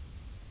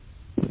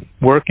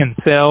work in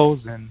sales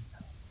and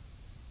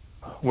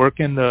work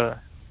in the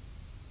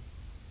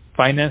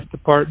finance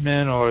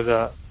department or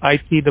the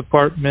IT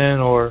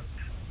department or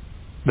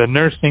the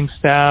nursing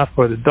staff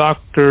or the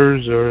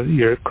doctors or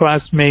your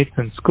classmates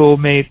and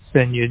schoolmates,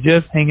 and you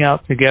just hang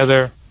out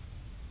together,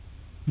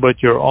 but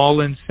you're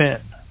all in sin.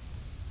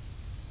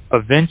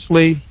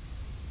 Eventually,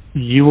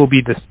 you will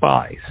be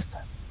despised.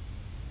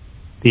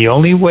 The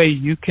only way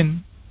you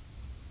can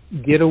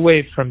get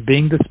away from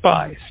being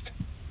despised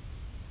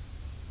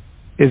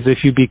is if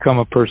you become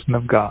a person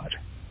of God.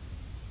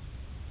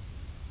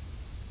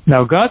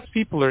 Now, God's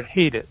people are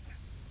hated,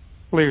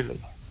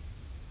 clearly.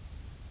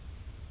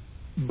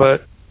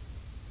 But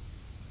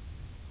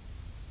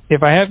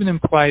if I haven't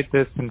implied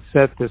this and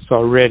said this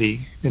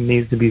already, it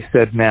needs to be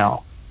said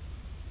now.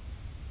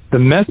 The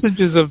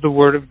messages of the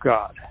Word of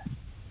God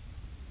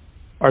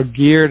are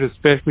geared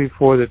especially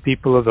for the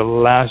people of the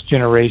last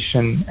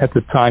generation at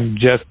the time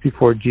just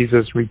before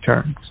Jesus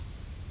returns.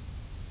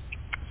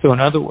 So in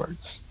other words,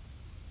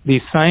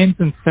 these signs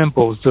and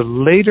symbols, the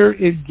later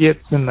it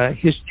gets in the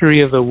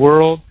history of the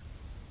world,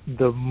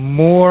 the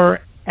more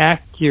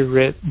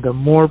accurate, the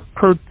more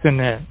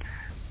pertinent,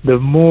 the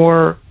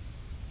more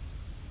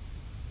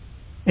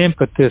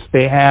impetus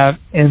they have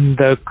in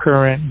the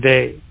current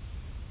day,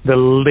 the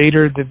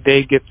later the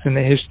day gets in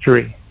the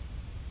history.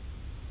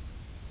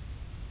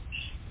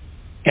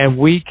 And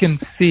we can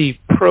see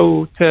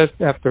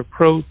protest after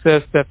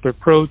protest after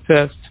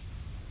protest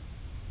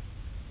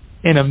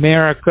in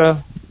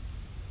America.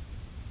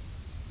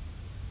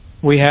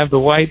 We have the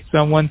whites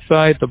on one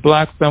side, the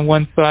blacks on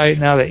one side,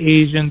 now the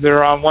Asians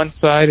are on one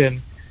side,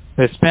 and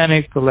the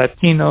Hispanics, the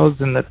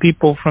Latinos, and the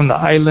people from the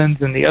islands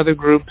and the other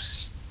groups,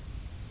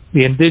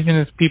 the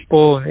indigenous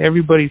people, and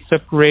everybody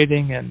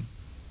separating.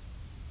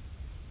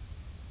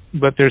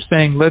 But they're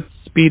saying, let's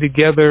be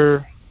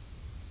together,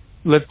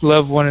 let's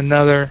love one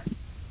another.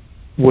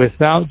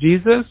 Without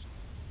Jesus,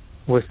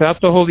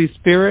 without the Holy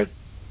Spirit,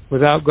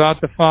 without God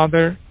the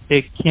Father,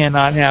 it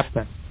cannot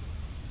happen.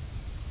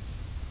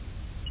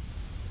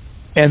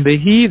 And the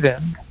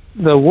heathen,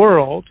 the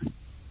world,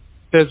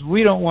 says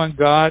we don't want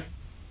God.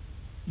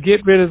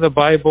 Get rid of the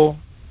Bible.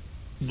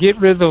 Get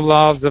rid of the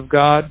laws of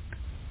God.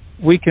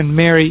 We can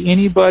marry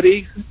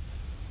anybody.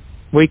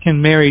 We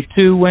can marry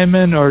 2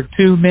 women or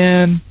 2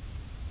 men.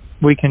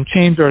 We can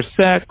change our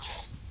sex.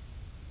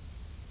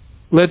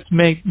 Let's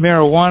make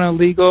marijuana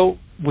legal.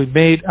 We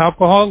made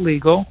alcohol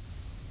legal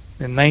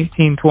in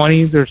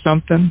 1920s or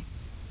something.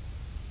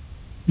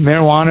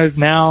 Marijuana is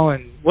now,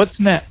 and what's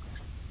next?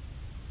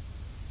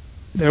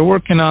 They're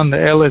working on the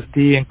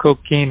LSD and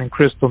cocaine and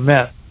crystal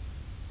meth.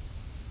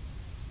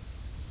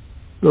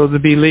 Those will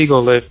be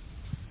legal if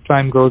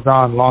time goes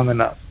on long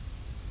enough.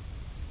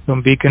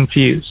 Don't be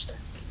confused.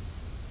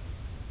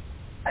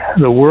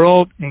 The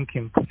world in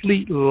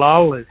complete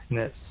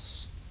lawlessness.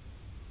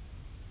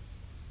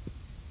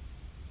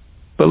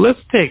 But let's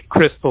take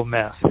crystal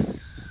meth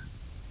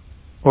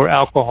or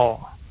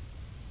alcohol.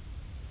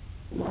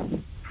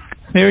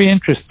 It's very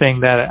interesting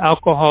that an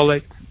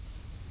alcoholic,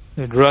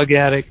 a drug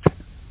addict,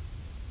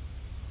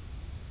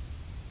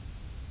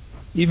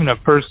 even a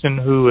person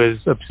who is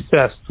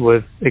obsessed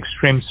with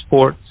extreme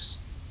sports,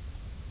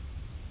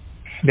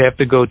 they have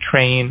to go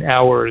train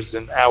hours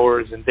and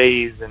hours and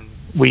days and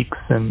weeks,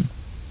 and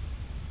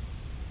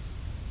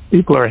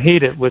people are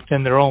hated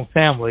within their own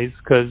families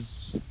because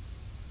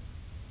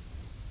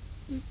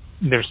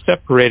they're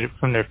separated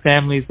from their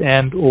families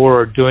and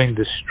or doing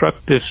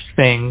destructive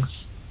things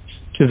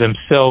to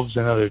themselves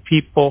and other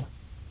people.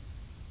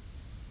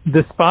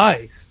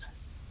 Despised.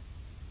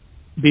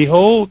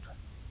 Behold,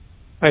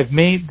 I've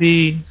made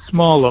thee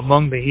small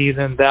among the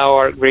heathen, thou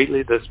art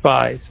greatly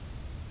despised.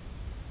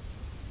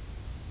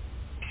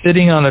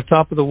 Sitting on the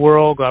top of the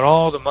world, got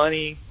all the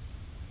money,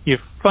 you're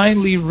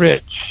finally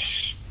rich.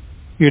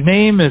 Your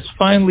name is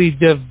finally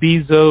Jeff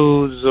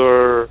Bezos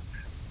or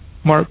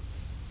Mark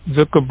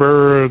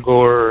Zuckerberg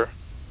or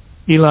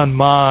Elon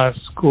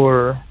Musk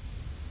or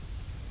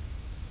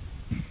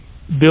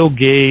Bill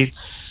Gates,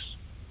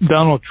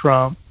 Donald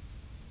Trump,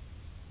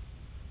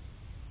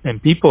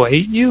 and people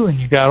hate you and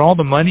you got all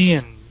the money,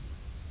 and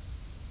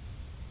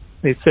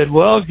they said,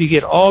 well, if you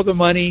get all the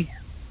money,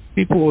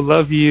 people will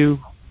love you,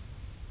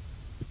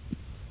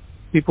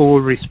 people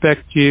will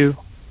respect you.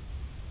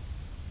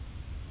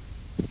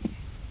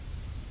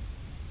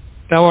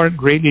 Thou art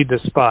greatly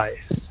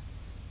despised.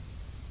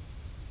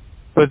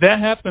 But that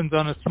happens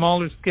on a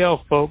smaller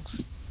scale, folks.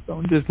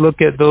 Don't just look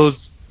at those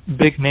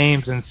big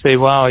names and say,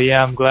 wow,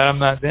 yeah, I'm glad I'm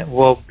not that.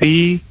 Well,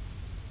 be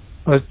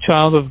a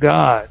child of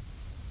God.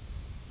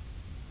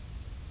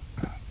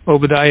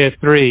 Obadiah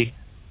 3,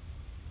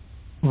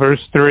 verse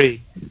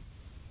 3.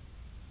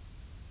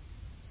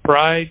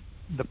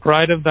 The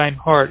pride of thine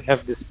heart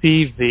have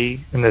deceived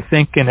thee, and the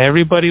thinking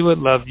everybody would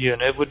love you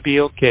and it would be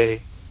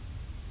okay.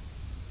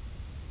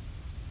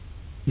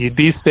 You'd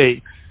be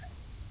safe.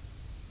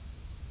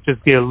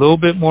 Just get a little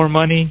bit more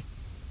money.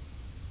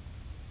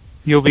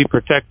 You'll be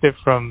protected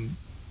from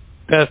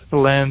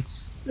pestilence,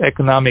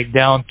 economic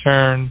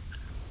downturn.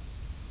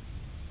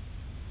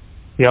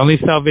 The only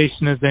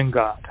salvation is in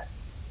God.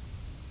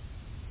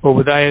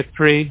 Obadiah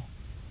 3,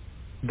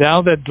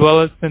 thou that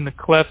dwellest in the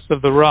clefts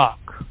of the rock,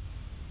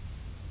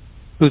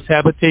 whose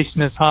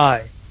habitation is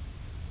high,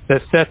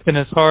 that saith in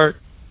his heart,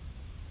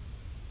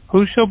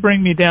 who shall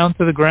bring me down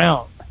to the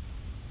ground?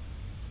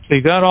 So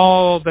you got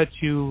all that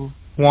you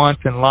want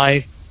in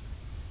life.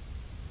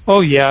 Oh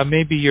yeah,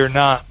 maybe you're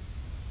not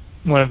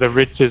one of the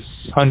richest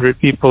 100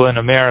 people in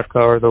America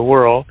or the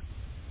world,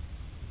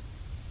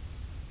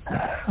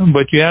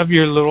 but you have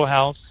your little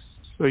house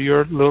or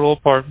your little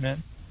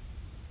apartment,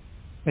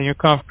 and you're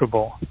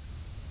comfortable,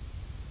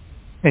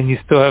 and you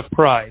still have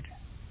pride.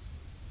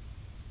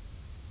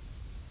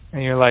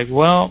 And you're like,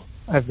 well,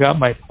 I've got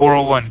my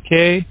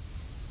 401k,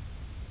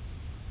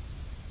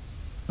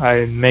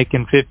 I'm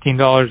making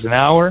 $15 an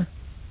hour,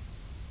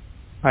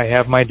 I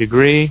have my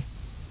degree,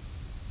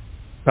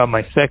 got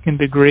my second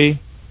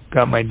degree,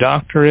 got my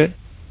doctorate.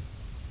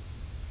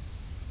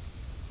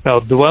 Thou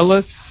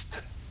dwellest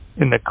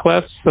in the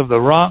clefts of the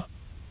rock,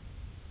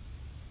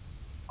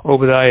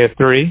 Obadiah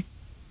 3,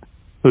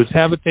 whose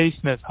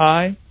habitation is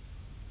high,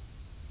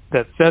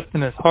 that saith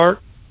in his heart,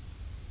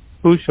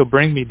 who shall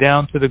bring me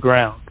down to the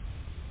ground?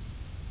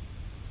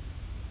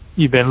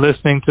 You've been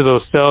listening to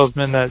those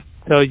salesmen that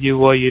tell you,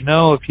 well, you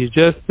know, if you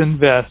just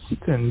invest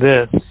in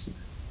this,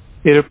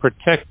 it'll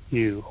protect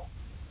you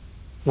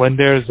when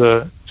there's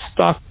a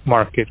stock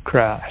market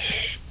crash.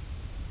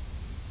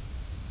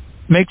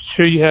 Make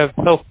sure you have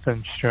health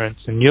insurance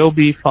and you'll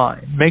be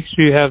fine. Make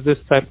sure you have this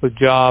type of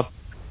job,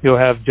 you'll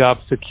have job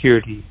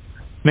security.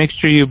 Make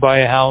sure you buy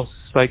a house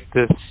like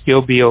this,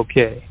 you'll be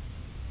okay.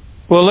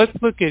 Well, let's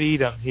look at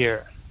Edom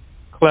here,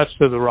 clefts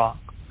of the rock.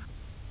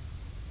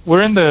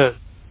 We're in the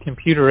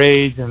computer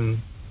age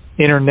and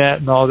internet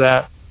and all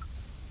that,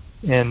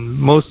 and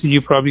most of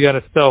you probably got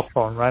a cell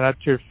phone right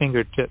at your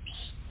fingertips.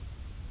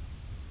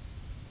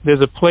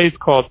 There's a place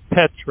called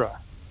Petra.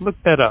 Look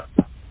that up.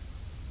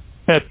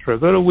 Petra.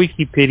 Go to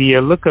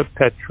Wikipedia, look up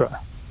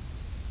Petra.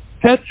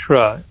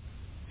 Petra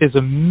is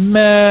a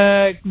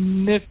magnificent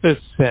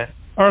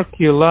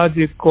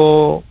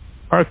architectural,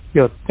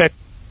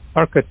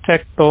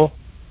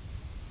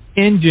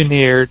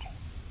 engineered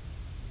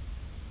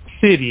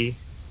city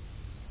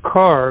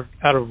carved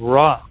out of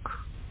rock,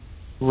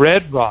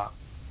 red rock,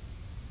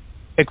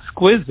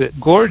 exquisite,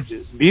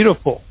 gorgeous,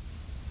 beautiful.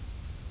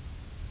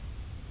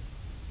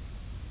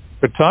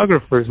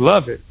 Photographers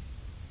love it.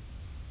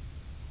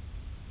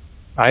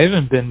 I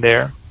haven't been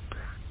there,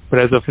 but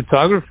as a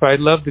photographer, I'd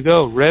love to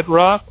go. Red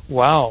rock,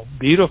 wow,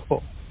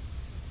 beautiful.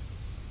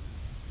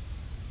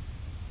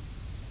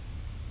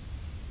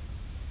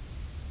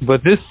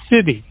 But this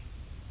city,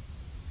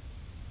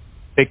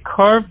 they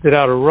carved it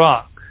out of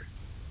rock.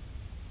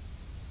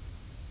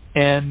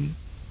 And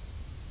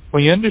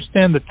when you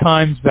understand the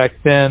times back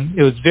then,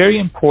 it was very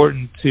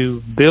important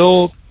to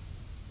build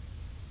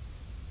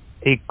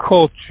a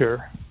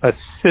culture, a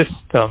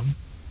system,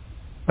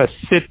 a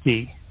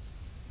city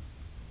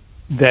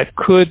that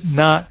could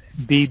not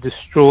be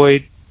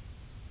destroyed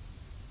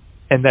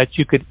and that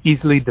you could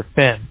easily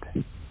defend.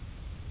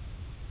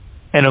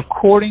 And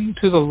according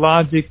to the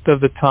logic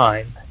of the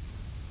time,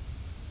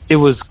 it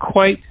was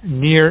quite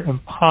near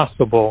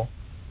impossible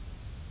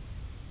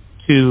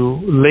to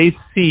lay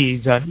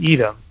siege on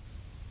Edom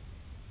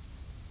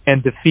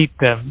and defeat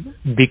them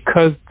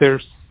because their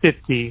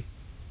city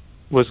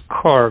was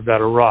carved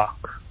out of rock.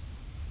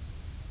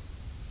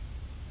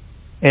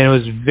 And it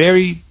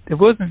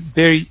wasn't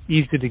very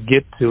easy to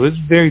get to. It was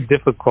very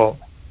difficult.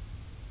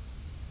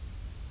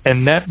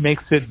 And that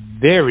makes it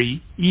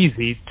very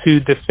easy to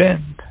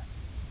defend.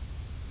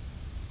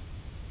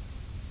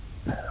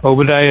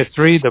 Obadiah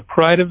 3, the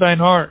pride of thine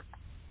heart.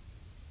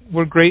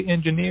 We're great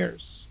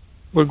engineers.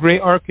 We're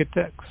great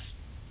architects.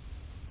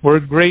 We're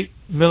great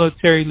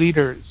military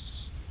leaders.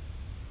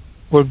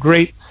 We're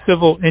great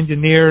civil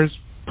engineers,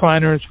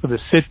 planners for the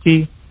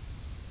city.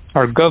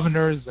 Our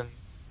governors and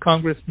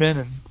congressmen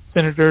and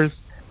senators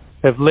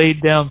have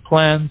laid down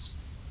plans.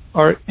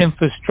 Our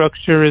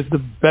infrastructure is the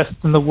best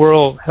in the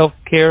world.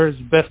 Healthcare is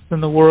best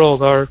in the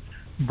world. Our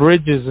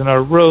bridges and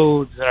our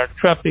roads and our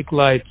traffic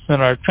lights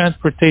and our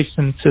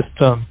transportation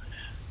system,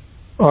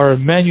 our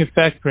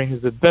manufacturing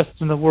is the best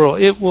in the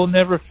world. It will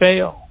never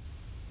fail.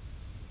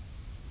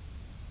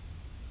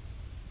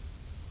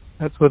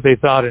 That's what they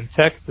thought in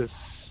Texas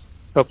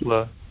a couple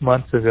of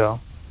months ago.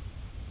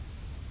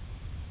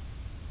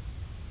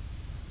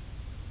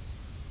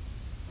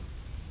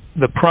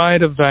 The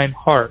pride of thine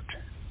heart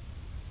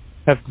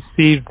hath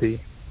deceived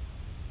thee.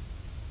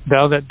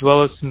 Thou that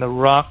dwellest in the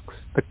rocks,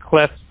 the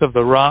clefts of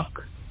the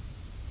rock,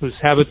 whose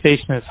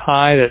habitation is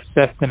high, that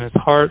saith in his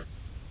heart,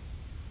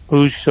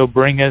 who shall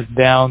bring us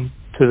down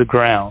to the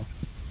ground?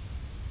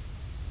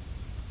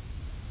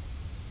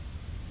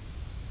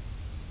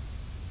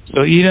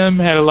 So Edom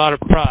had a lot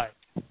of pride.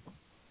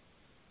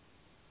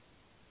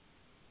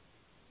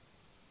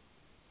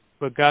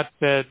 But God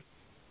said,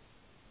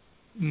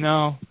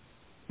 no,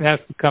 it has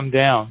to come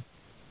down.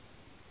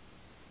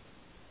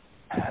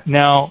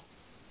 Now,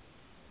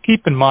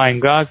 keep in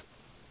mind, God's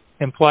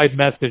implied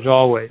message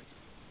always.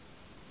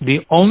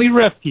 The only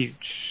refuge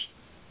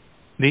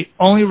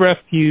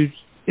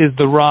is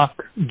the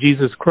rock,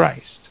 Jesus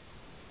Christ.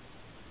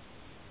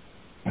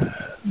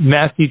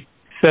 Matthew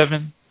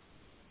 7,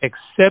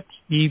 except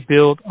ye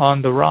build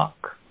on the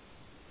rock.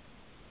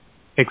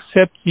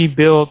 Except ye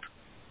build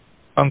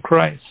on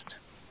Christ.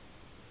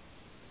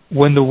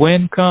 When the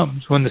wind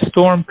comes, when the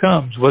storm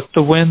comes, what's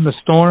the wind, the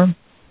storm?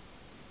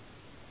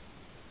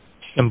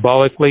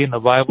 Symbolically in the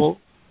Bible,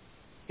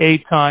 a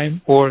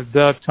time or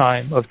the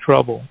time of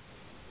trouble.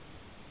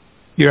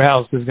 Your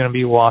house is going to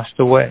be washed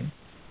away.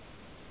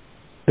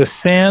 The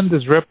sand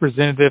is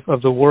representative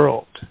of the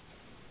world.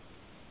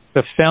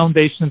 The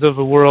foundations of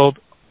the world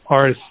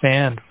are as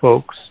sand,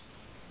 folks.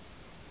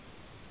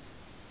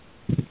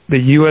 The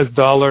U.S.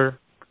 dollar,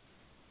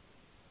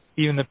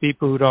 even the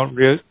people who don't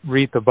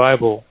read the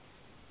Bible,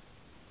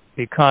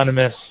 the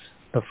economists,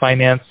 the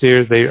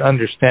financiers, they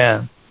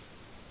understand.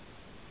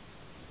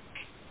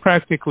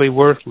 Practically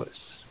worthless.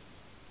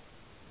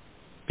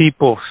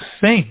 People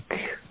think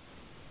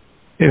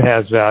it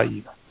has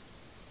value.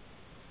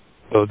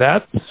 So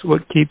that's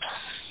what keeps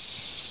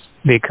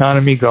the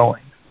economy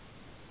going.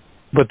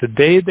 But the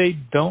day they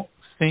don't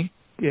think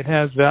it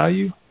has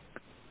value,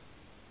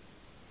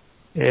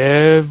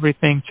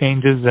 everything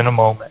changes in a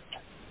moment.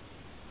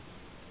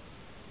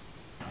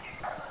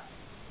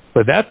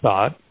 But that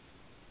thought,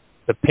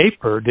 the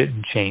paper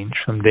didn't change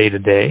from day to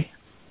day.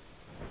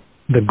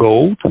 The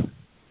gold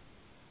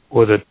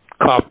or the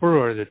copper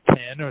or the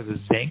tin or the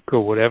zinc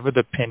or whatever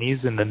the pennies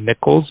and the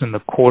nickels and the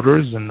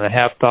quarters and the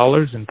half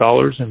dollars and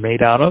dollars are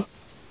made out of.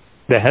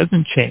 That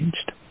hasn't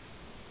changed.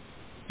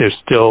 There's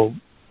still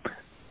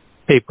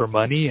paper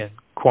money and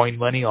coin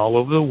money all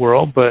over the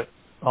world, but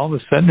all of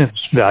a sudden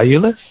it's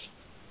valueless.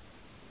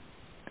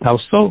 How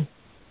so?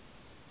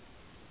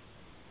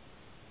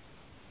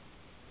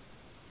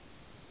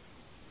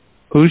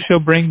 Who shall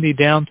bring thee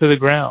down to the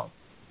ground?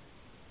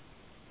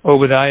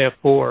 Obadiah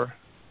 4.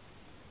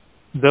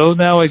 Though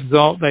thou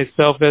exalt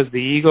thyself as the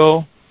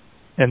eagle,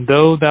 and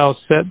though thou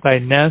set thy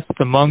nest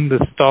among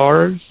the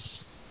stars,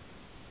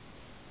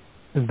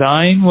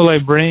 thine will I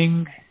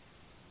bring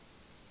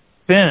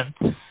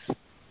thence.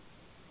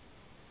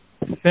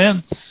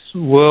 Thence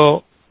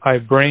will I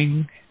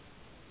bring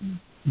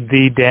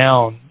thee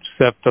down,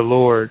 saith the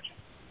Lord.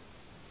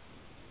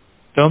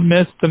 Don't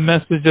miss the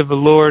message of the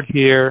Lord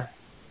here.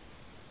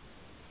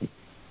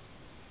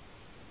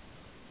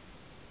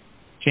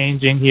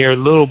 Changing here a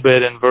little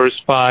bit in verse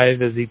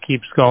 5 as he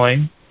keeps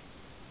going.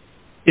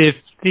 If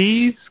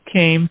thieves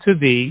came to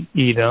thee,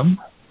 Edom,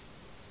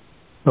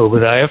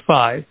 Obadiah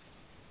 5,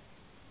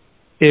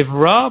 if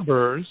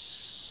robbers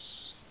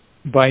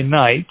by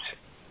night,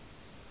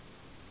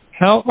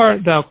 how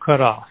art thou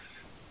cut off?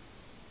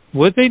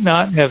 Would they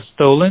not have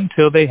stolen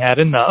till they had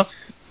enough?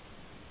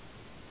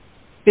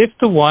 If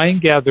the wine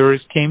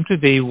gatherers came to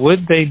thee,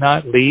 would they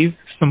not leave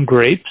some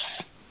grapes?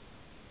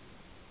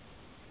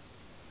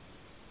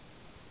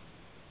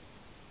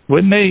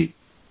 Wouldn't they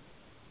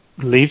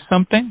leave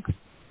something?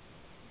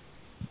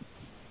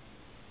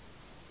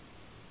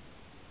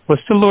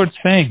 What's the Lord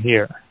saying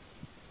here?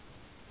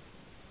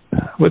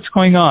 What's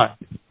going on?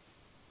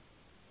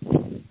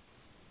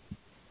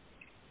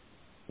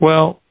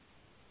 Well,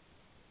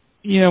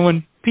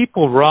 when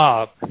people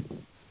rob,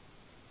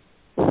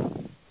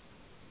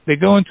 they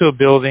go into a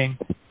building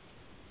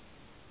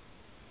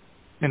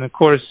and, of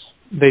course,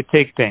 they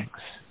take things,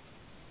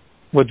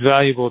 what's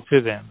valuable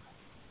to them.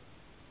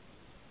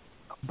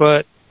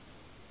 But,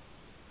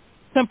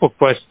 simple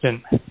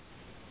question,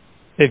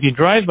 if you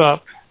drive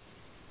up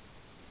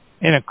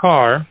in a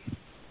car,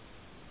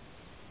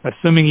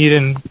 assuming you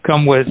didn't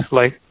come with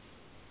like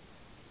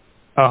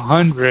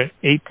 100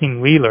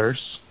 18-wheelers,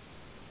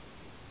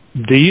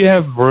 do you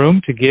have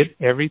room to get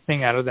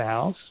everything out of the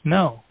house?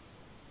 No.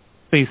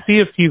 So you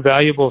see a few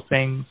valuable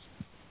things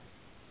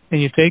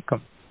and you take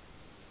them.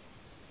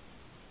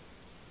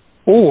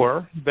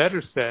 Or,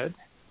 better said,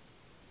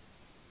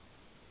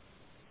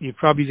 you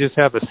probably just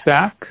have a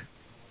sack.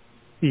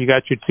 You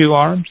got your two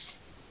arms.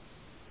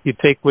 You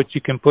take what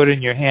you can put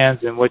in your hands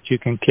and what you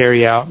can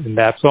carry out, and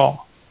that's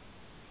all.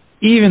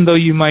 Even though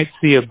you might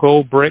see a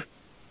gold brick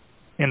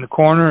in the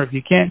corner, if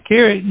you can't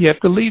carry it, you have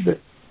to leave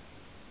it.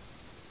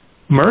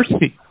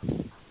 Mercy,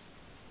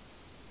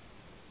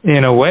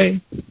 in a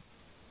way.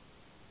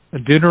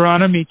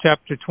 Deuteronomy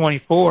chapter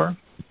 24.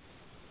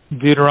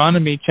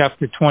 Deuteronomy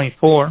chapter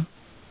 24.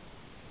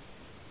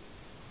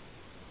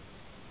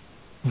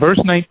 Verse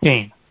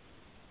 19.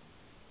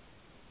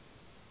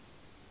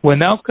 When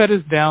thou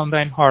cuttest down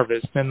thine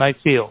harvest in thy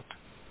field,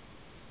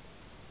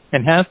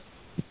 and hast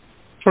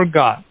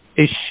forgot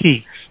a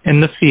sheaf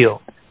in the field,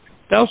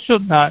 thou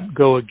shalt not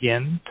go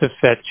again to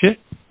fetch it.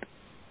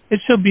 It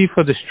shall be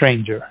for the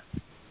stranger,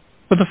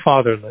 for the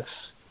fatherless,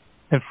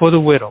 and for the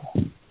widow,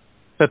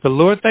 that the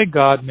Lord thy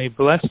God may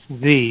bless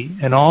thee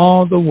in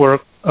all the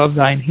work of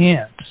thine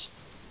hands.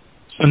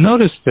 So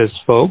notice this,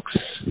 folks.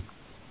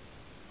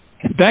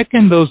 Back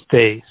in those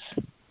days,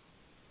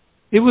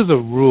 it was a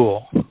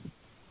rule,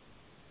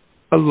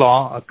 a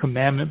law, a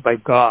commandment by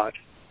God,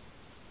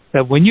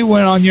 that when you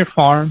went on your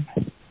farm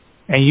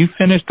and you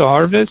finished the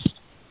harvest,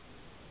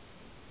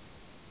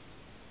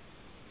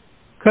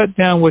 cut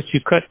down what you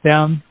cut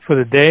down for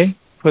the day,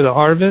 for the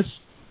harvest,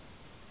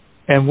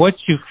 and what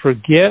you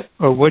forget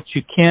or what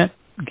you can't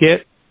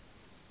get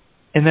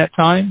in that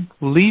time,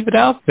 leave it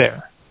out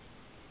there.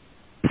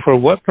 For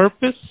what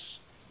purpose?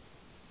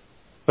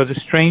 For the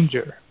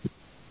stranger,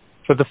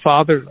 for the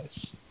fatherless,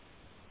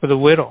 for the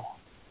widow.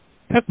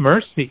 Have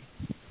mercy.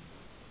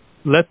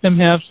 Let them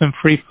have some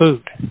free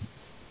food.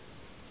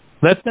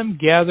 Let them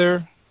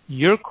gather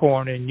your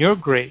corn and your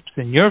grapes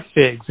and your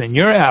figs and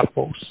your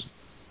apples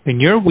and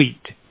your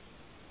wheat.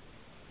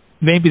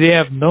 Maybe they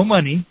have no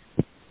money.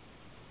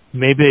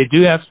 Maybe they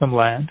do have some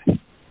land.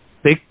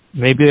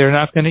 Maybe they're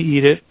not going to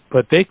eat it,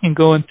 but they can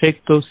go and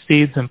take those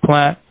seeds and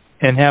plant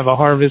and have a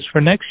harvest for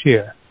next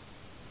year.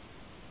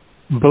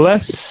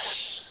 Bless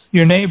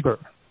your neighbor.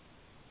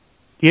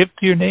 Give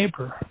to your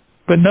neighbor.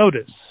 But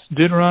notice,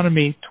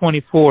 Deuteronomy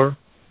 24:20.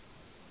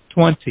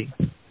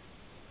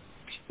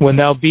 When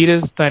thou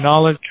beatest thine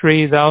olive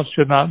tree, thou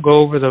shalt not go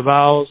over the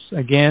boughs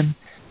again.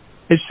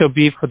 It shall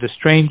be for the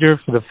stranger,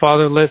 for the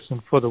fatherless,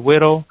 and for the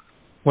widow.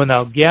 When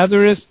thou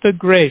gatherest the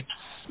grapes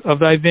of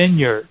thy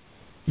vineyard,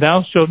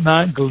 thou shalt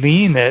not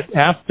glean it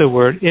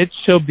afterward. It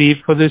shall be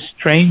for the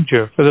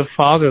stranger, for the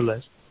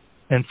fatherless,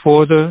 and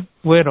for the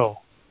widow.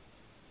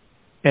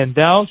 And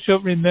thou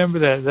shalt remember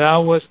that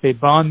thou wast a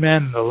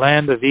bondman in the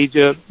land of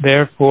Egypt.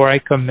 Therefore I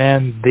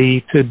command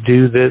thee to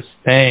do this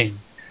thing.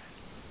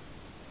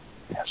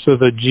 So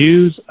the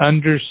Jews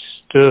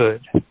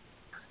understood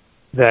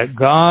that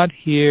God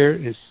here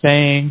is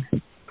saying,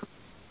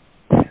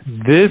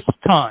 this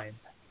time,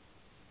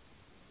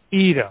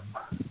 Edom,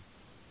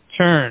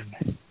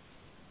 turn.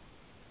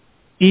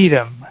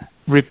 Edom,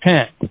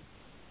 repent.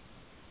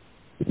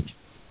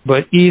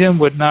 But Edom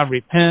would not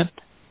repent.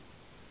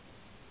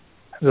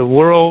 The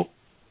world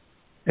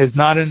is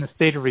not in a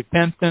state of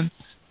repentance.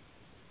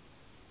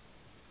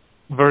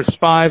 Verse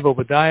 5,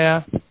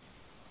 Obadiah,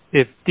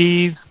 if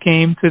thieves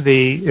came to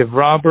thee, if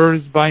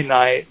robbers by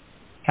night,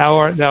 how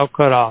art thou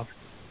cut off?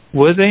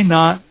 Would they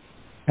not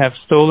have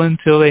stolen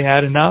till they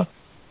had enough?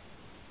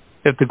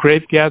 If the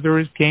grape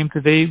gatherers came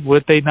to thee,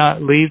 would they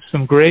not leave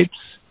some grapes?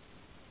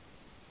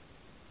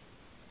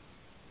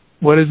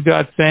 What is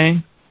God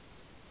saying?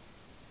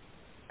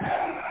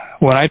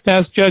 When I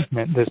pass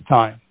judgment this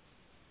time,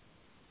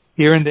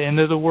 here in the end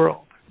of the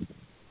world,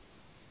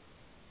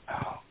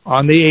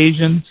 on the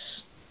Asians,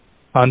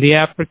 on the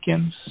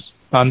Africans,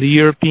 on the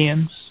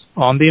Europeans,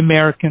 on the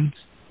Americans,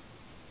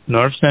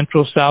 North,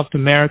 Central, South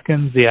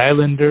Americans, the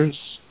islanders,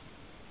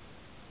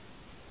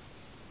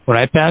 when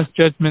I pass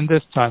judgment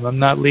this time, I'm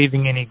not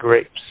leaving any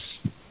grapes,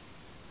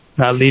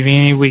 not leaving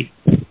any wheat.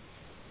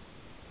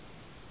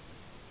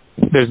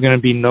 There's going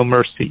to be no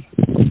mercy.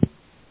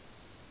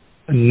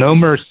 No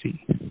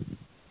mercy.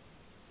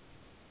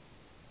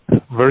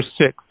 Verse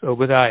 6,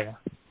 Obadiah.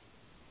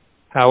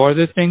 How are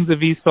the things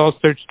of Esau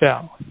searched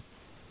out?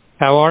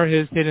 How are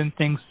his hidden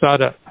things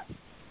sought up?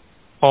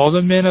 All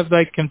the men of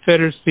thy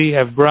confederacy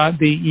have brought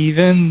thee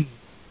even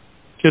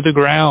to the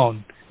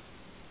ground.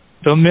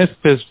 Don't miss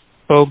this,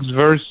 folks.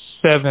 Verse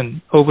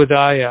 7,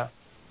 Obadiah.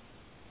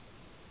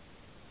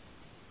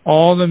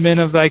 All the men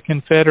of thy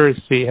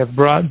confederacy have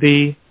brought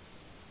thee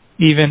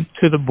even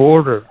to the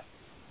border.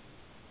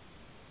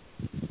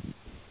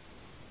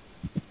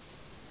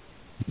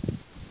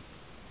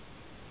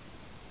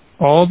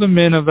 All the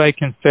men of thy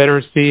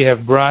confederacy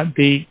have brought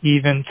thee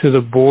even to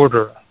the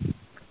border.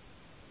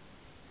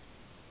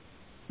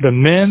 The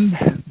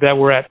men that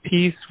were at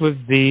peace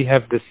with thee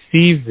have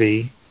deceived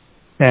thee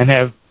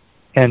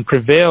and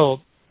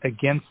prevailed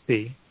against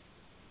thee.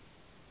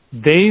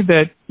 They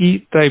that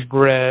eat thy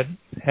bread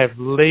have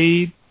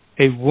laid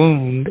a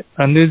wound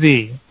under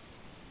thee.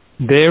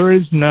 There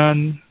is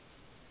none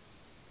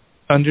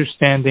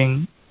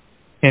understanding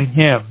in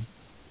him.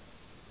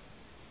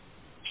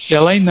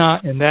 Shall I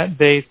not in that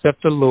day, saith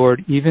the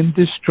Lord, even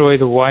destroy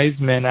the wise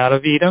men out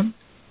of Edom,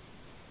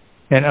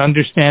 and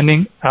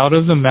understanding out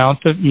of the mount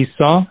of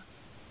Esau?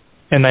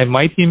 And thy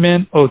mighty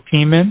men, O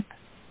Teman,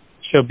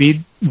 shall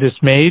be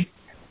dismayed,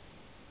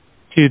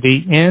 to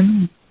the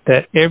end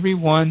that every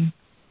one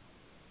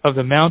of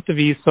the mount of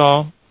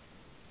Esau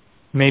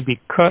may be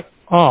cut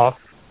off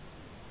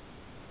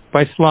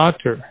by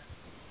slaughter.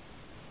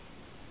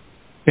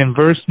 In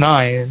verse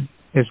 9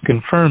 is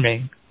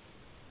confirming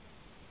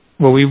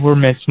what we were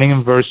mentioning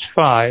in verse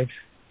 5.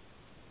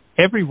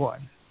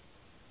 Everyone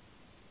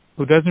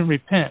who doesn't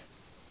repent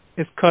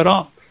is cut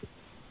off.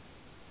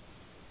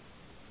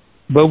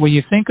 But when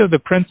you think of the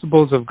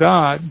principles of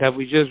God that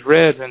we just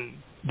read in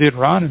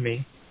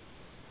Deuteronomy,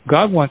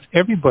 God wants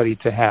everybody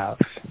to have.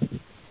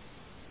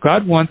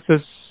 God wants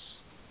us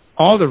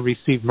all to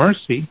receive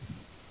mercy,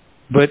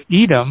 but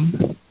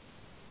Edom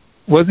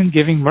wasn't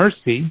giving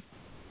mercy.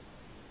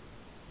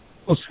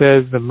 It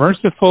says the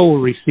merciful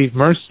will receive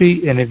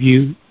mercy, and if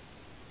you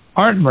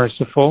aren't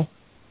merciful,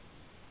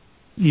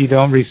 you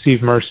don't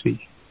receive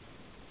mercy.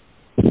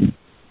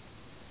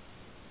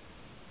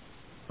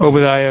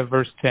 Obadiah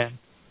verse 10.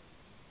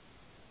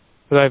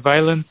 For thy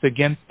violence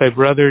against thy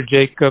brother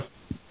Jacob,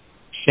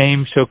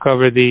 shame shall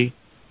cover thee,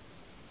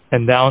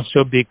 and thou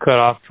shalt be cut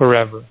off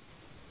forever.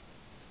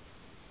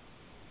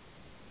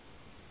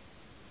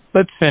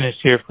 Let's finish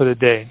here for the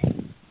day.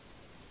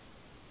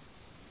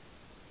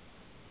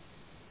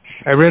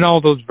 I read all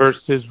those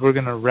verses. We're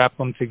going to wrap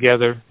them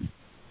together.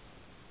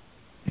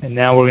 And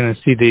now we're going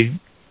to see the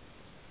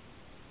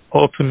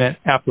ultimate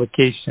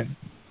application.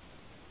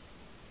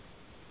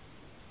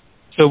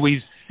 So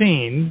we've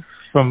seen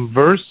from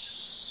verse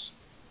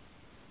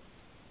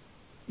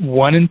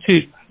 1 and 2,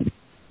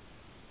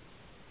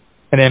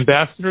 an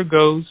ambassador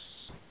goes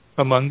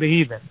among the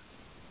heathen.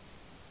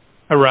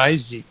 Arise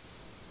ye.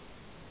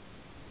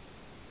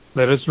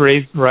 Let us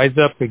rise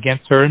up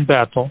against her in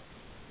battle.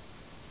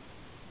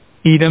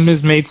 Edom is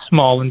made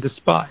small and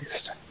despised.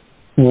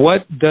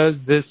 What does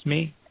this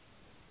mean?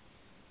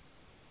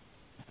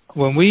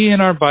 When we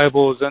in our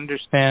Bibles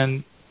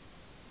understand,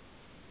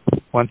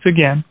 once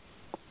again,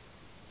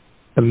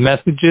 the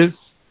messages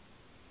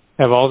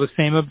have all the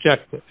same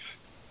objective,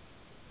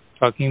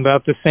 talking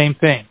about the same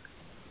thing,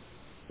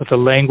 but the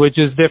language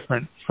is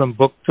different from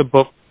book to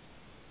book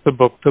to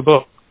book to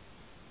book.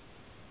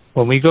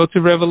 When we go to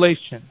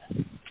Revelation,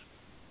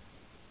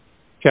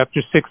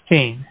 chapter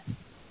 16,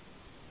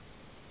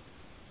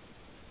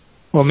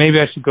 well, maybe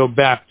I should go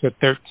back to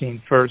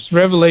 13 first.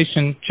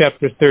 Revelation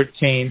chapter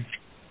 13,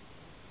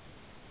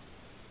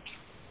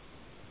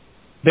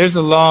 There's a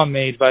law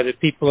made by the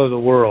people of the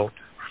world.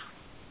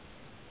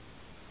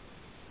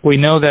 We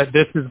know that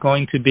this is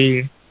going to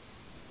be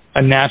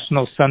a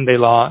national Sunday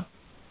law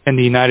in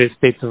the United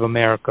States of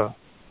America.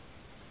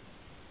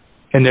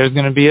 And there's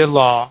going to be a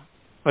law,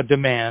 a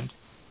demand,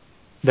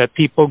 that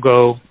people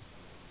go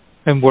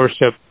and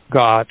worship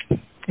God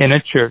in a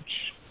church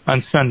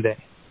on Sunday.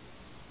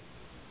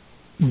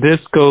 This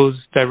goes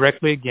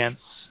directly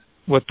against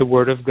what the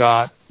Word of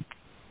God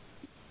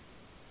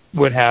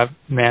would have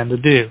man to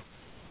do.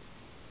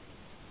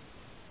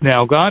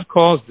 Now, God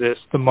calls this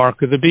the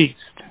mark of the beast.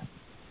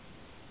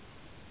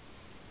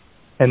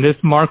 And this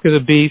mark of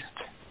the beast,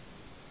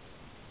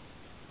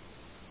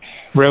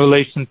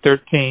 Revelation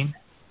 13,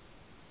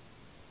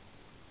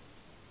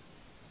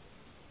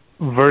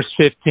 verse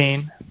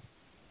 15,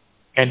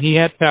 and he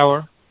had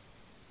power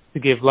to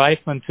give life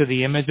unto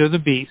the image of the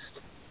beast,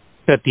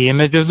 that the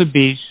image of the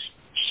beast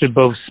should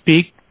both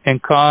speak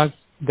and cause,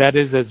 that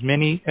is, as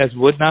many as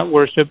would not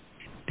worship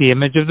the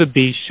image of the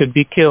beast should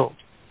be killed.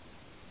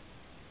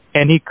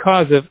 And he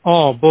causeth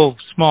all, both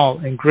small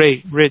and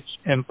great, rich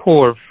and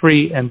poor,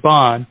 free and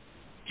bond,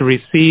 to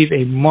receive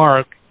a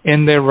mark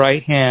in their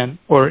right hand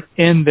or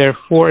in their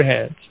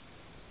foreheads,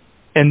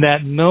 and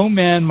that no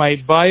man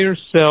might buy or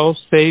sell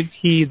save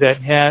he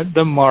that had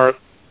the mark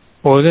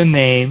or the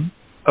name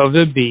of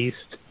the beast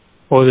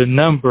or the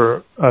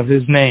number of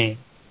his name.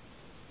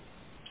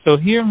 So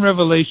here in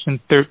Revelation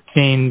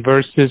 13,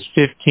 verses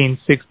 15,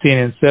 16,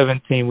 and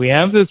 17, we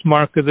have this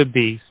mark of the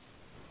beast.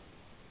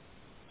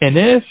 And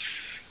if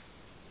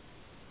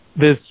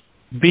this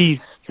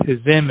beast, his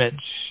image,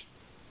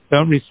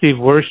 don't receive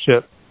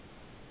worship,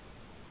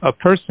 a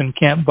person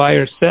can't buy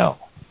or sell.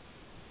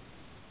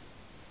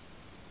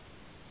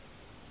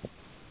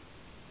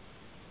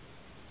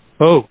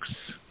 Folks,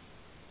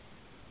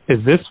 is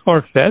this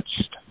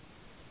far-fetched?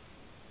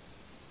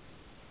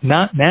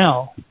 Not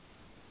now.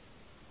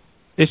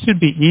 It should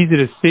be easy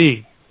to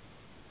see.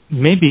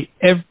 Maybe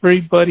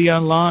everybody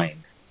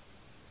online.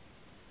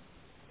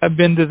 I've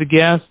been to the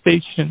gas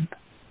station,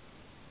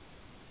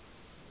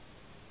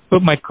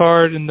 put my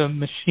card in the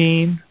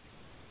machine,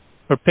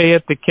 or pay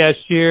at the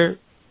cashier,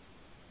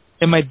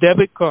 and my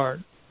debit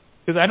card,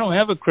 because I don't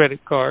have a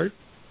credit card.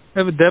 I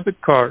have a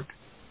debit card.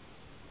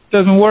 It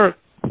doesn't work.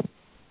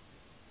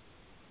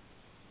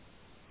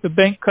 The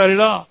bank cut it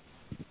off.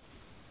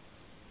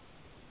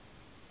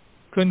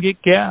 Couldn't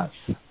get gas.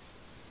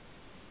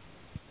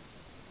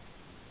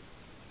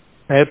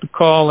 I had to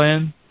call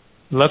in.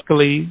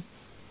 Luckily,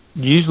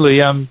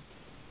 usually I'm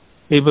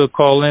able to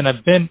call in.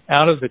 I've been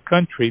out of the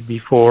country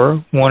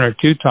before, 1 or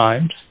 2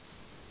 times.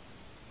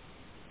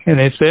 And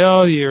they say,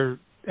 oh, your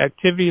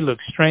activity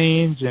looks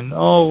strange. And,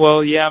 oh,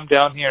 well, yeah, I'm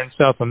down here in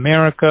South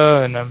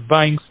America and I'm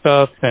buying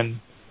stuff.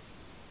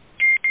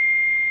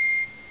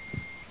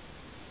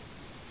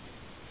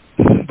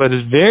 But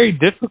it's very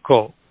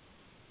difficult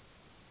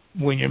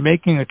when you're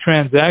making a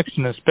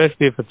transaction,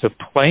 especially if it's a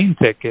plane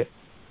ticket.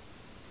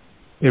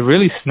 It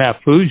really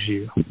snafus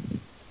you. You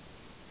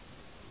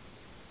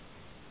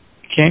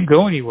can't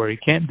go anywhere. You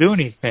can't do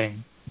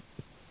anything.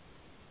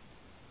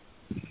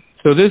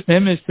 So this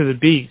image to the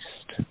beast,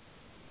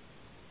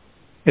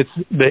 it's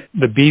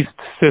the beast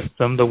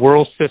system, the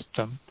world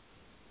system.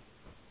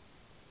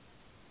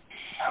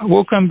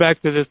 We'll come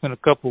back to this in a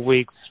couple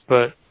weeks,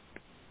 but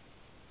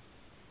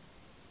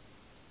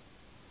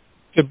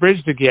to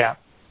bridge the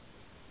gap,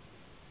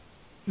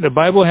 the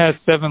Bible has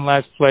 7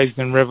 last plagues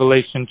in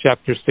Revelation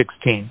chapter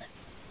 16.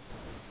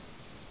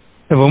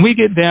 And when we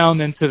get down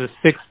into the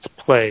 6th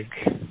plague,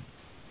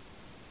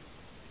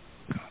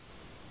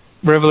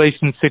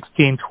 Revelation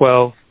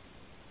 16:12,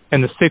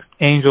 and the 6th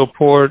angel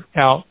poured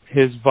out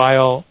his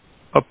vial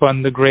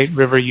upon the great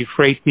river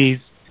Euphrates,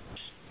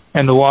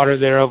 and the water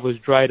thereof was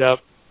dried up,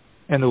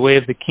 and the way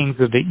of the kings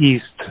of the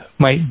east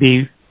might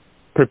be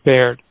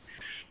prepared.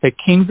 The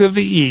kings of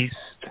the east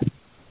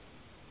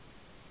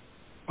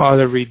are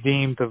the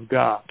redeemed of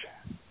God.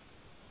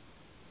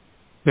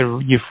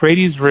 The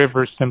Euphrates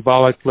River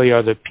symbolically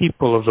are the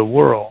people of the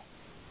world,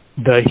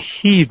 the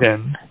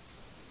heathen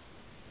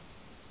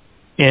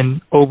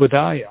in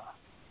Obadiah.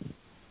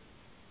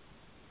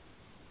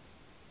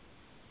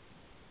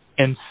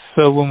 And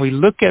so when we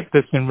look at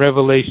this in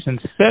Revelation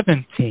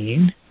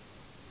 17,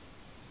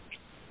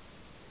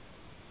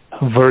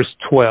 verse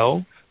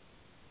 12,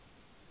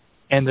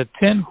 and the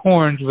 10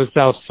 horns which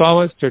thou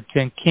sawest are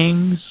 10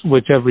 kings,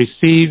 which have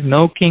received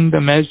no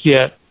kingdom as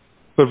yet,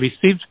 but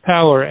received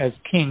power as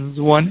kings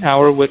 1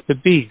 hour with the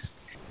beast.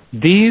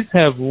 These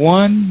have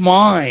one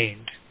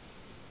mind,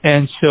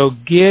 and shall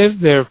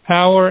give their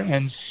power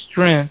and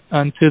strength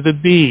unto the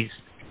beast.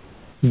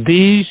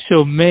 These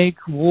shall make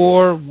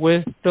war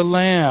with the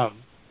Lamb.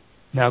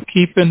 Now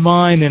keep in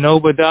mind in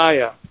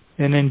Obadiah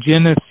and in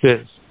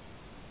Genesis,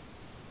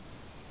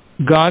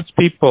 God's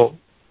people,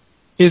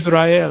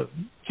 Israel,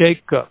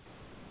 Jacob,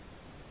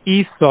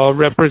 Esau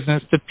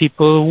represents the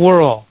people of the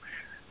world.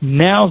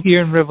 Now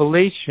here in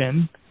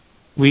Revelation,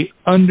 we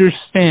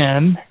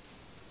understand,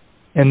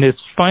 in this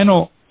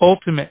final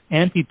ultimate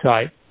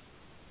antitype,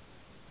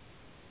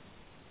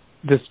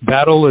 this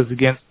battle is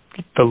against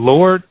the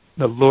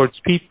Lord's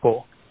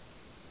people,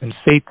 and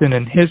Satan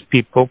and his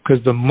people,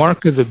 because the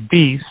mark of the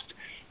beast,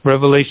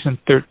 Revelation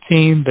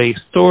 13, the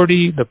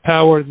authority, the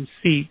power, the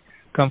seat,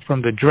 come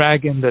from the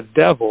dragon, the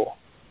devil,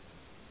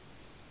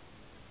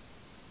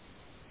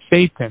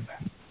 Satan.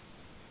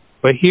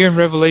 But here in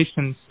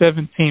Revelation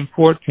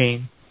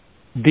 17:14,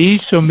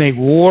 these shall make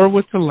war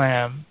with the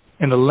Lamb,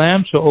 and the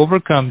Lamb shall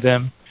overcome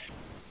them,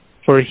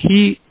 for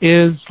he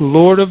is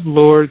Lord of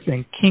lords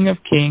and King of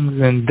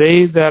kings, and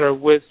they that are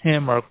with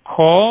him are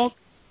called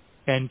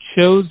and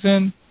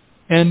chosen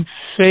and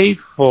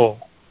faithful.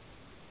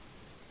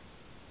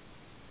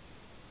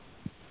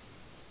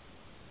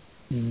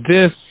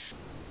 This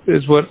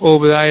is what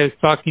Obadiah is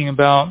talking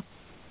about,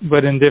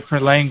 but in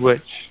different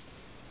language.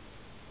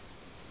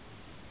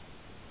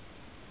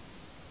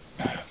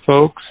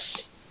 Folks,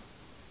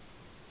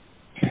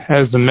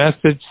 as the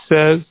message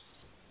says,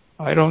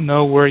 I don't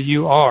know where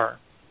you are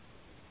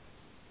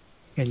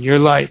in your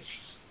life.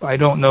 I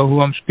don't know who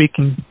I'm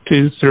speaking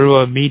to through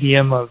a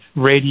medium of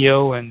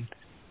radio and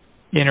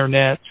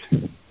internet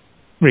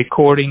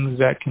recordings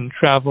that can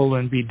travel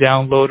and be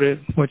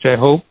downloaded, which I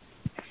hope,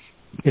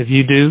 if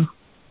you do,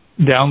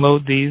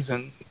 download these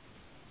and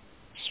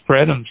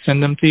spread them,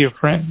 send them to your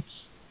friends.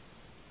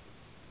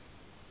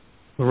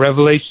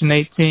 Revelation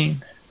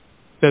 18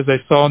 says,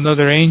 I saw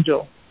another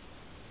angel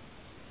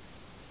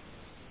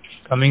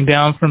coming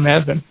down from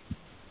heaven,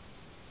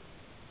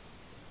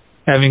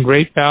 having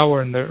great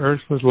power, and the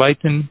earth was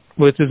lightened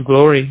with his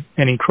glory.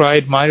 And he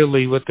cried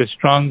mightily with a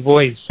strong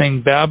voice,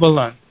 saying,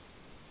 Babylon,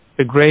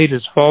 the great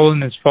is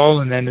fallen,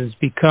 and has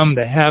become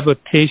the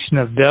habitation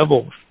of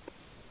devils.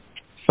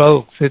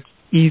 Folks, it's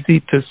easy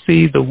to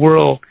see the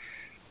world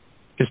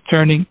is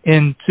turning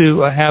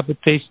into a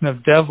habitation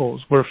of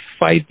devils. We're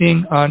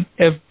fighting on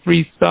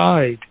every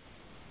side.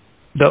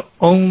 The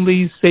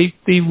only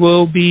safety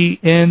will be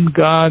in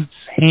God's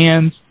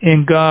hands,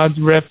 in God's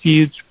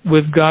refuge,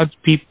 with God's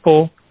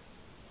people,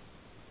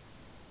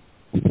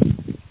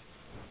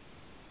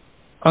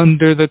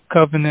 under the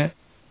covenant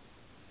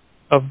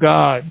of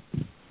God.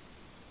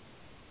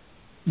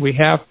 We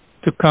have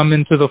to come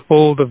into the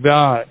fold of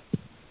God.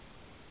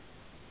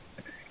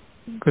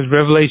 Because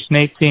Revelation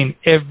 18,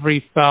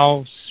 every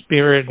foul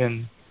spirit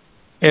and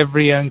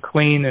every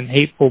unclean and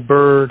hateful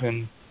bird,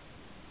 and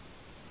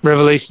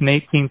Revelation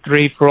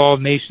 18:3, for all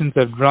nations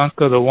have drunk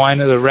of the wine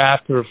of the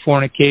wrath of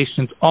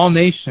fornications. All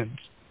nations,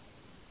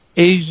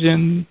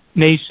 Asian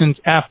nations,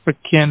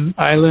 African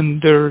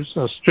islanders,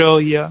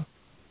 Australia,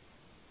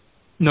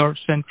 North,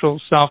 Central,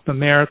 South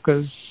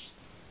Americas,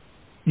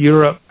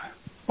 Europe,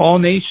 all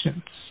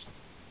nations.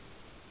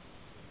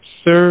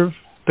 Serve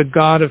the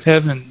God of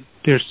heaven,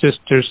 dear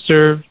sister.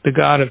 Serve the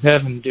God of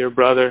heaven, dear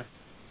brother.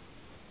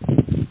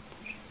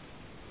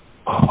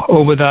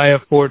 Obadiah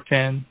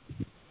 4:10.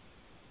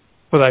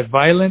 For thy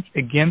violence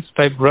against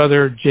thy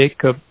brother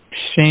Jacob,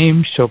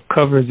 shame shall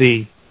cover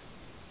thee.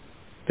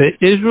 The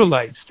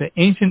Israelites, the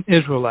ancient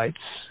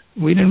Israelites,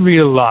 we didn't read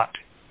a lot.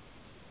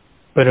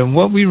 But in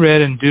what we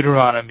read in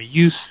Deuteronomy,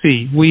 you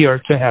see we are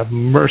to have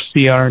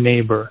mercy on our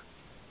neighbor.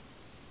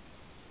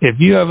 If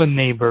you have a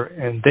neighbor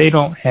and they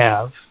don't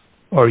have,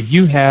 or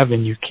you have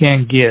and you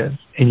can't give,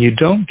 and you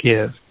don't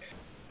give,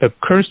 the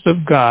curse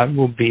of God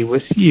will be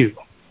with you.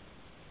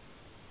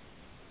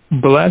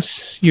 Bless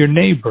your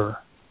neighbor.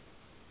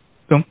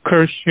 Don't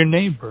curse your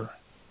neighbor.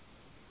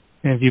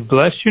 And if you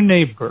bless your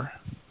neighbor,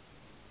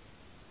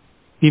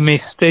 he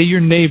may stay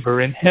your neighbor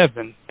in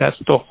heaven. That's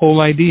the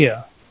whole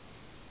idea.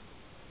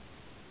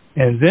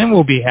 And then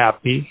we'll be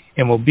happy,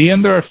 and we'll be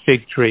under our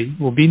fig tree,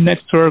 we'll be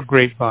next to our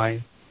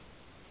grapevine,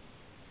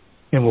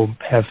 and we'll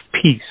have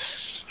peace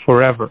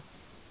forever.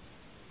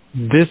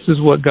 This is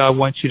what God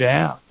wants you to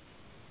have.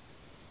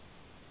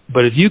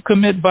 But if you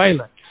commit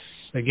violence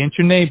against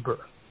your neighbor,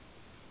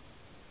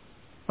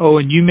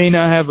 and you may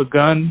not have a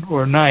gun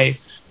or a knife,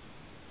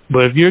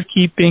 but if you're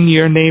keeping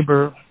your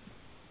neighbor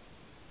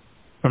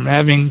from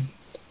having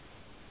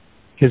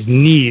his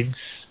needs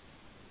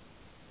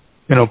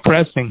and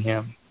oppressing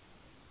him,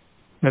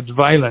 that's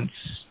violence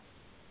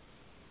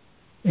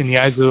in the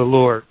eyes of the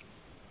Lord.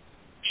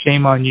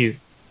 Shame on you.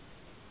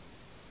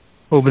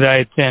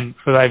 Obadiah 10,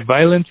 for thy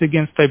violence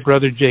against thy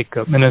brother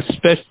Jacob, and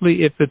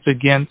especially if it's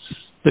against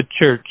the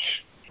church,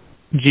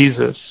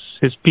 Jesus,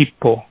 his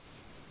people,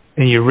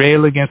 and you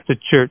rail against the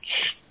church,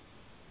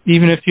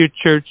 even if your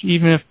church,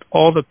 even if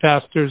all the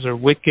pastors are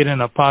wicked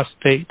and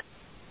apostate,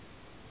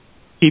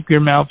 keep your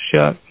mouth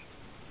shut.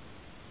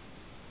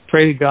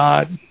 Pray to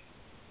God.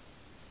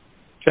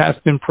 Fast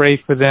and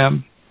pray for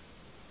them.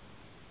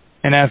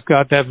 And ask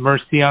God to have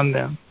mercy on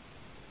them.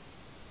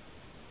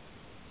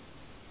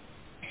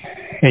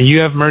 And you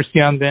have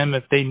mercy on them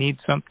if they need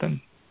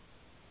something.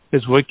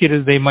 As wicked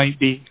as they might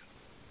be.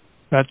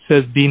 God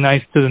says, be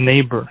nice to the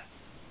neighbor.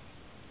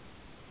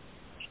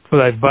 For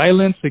thy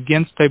violence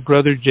against thy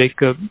brother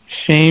Jacob,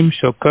 shame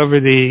shall cover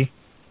thee.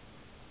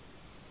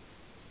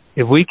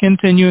 If we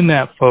continue in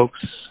that, folks,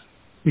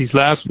 these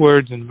last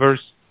words in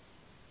verse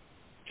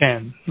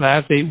 10,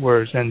 last 8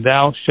 words, and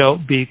thou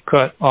shalt be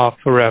cut off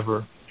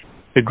forever.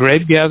 The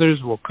grape gatherers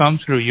will come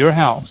through your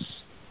house,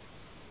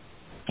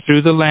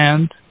 through the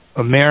land,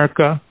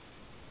 America,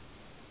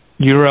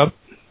 Europe,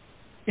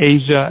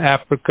 Asia,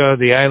 Africa,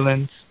 the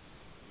islands,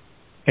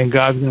 and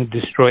God's going to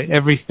destroy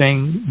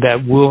everything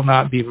that will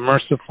not be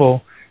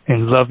merciful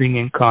and loving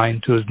and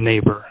kind to his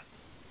neighbor.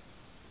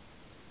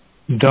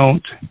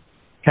 Don't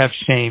have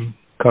shame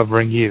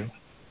covering you.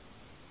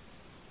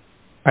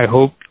 I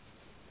hope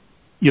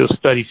you'll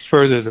study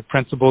further the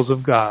principles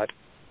of God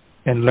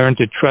and learn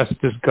to trust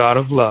this God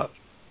of love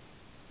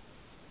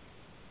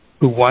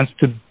who wants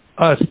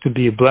us to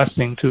be a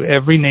blessing to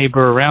every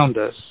neighbor around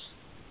us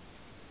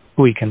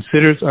who he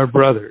considers our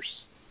brothers,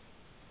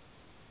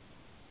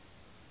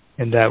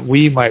 and that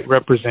we might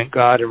represent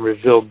God and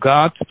reveal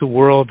God to the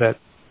world, that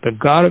the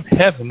God of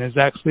heaven is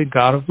actually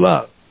God of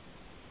love.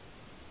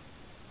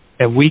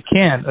 And we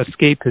can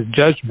escape his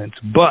judgments,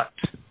 but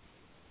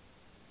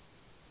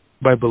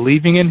by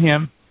believing in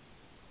him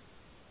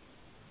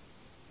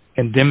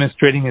and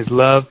demonstrating his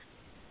love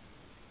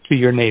to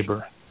your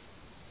neighbor.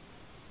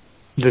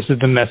 This is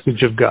the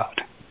message of God.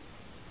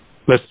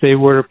 Let's say a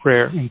word of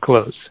prayer and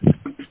close.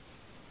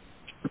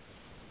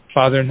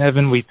 Father in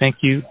heaven, we thank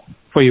you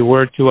for your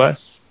word to us.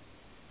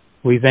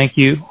 We thank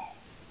you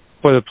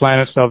for the plan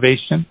of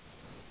salvation.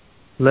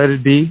 Let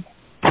it be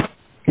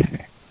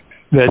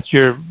that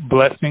your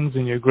blessings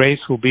and your grace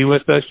will be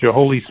with us, your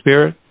Holy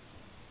Spirit,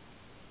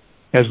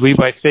 as we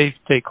by faith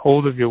take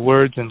hold of your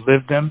words and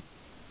live them,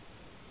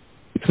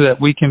 so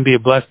that we can be a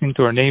blessing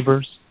to our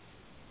neighbors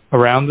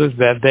around us,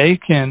 that they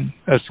can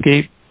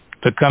escape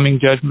the coming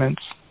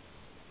judgments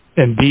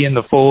and be in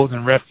the fold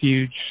and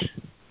refuge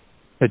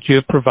that you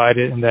have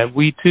provided, and that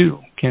we too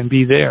can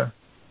be there,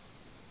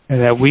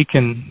 and that we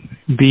can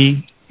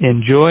be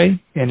in joy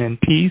and in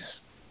peace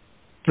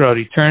throughout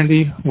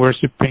eternity,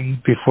 worshiping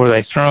before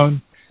thy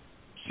throne,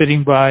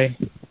 sitting by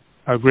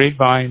our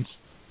grapevines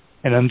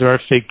and under our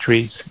fig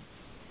trees,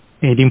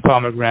 eating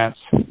pomegranates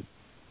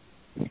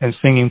and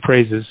singing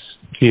praises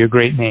to your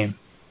great name.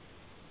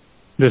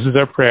 This is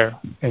our prayer.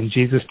 In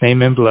Jesus'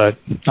 name and blood.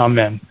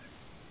 Amen.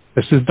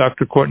 This is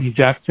Dr. Courtney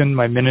Jackson.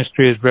 My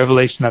ministry is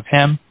Revelation of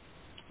Him.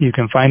 You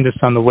can find us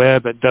on the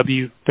web at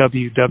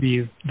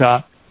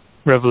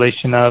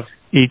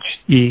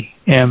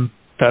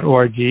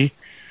www.revelationofhem.org.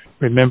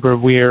 Remember,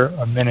 we're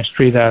a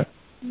ministry that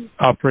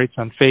operates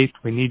on faith.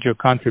 We need your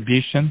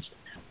contributions.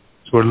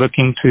 So we're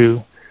looking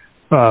to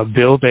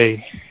build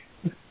a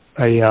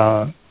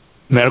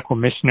medical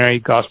missionary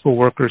gospel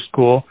worker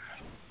school,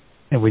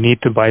 and we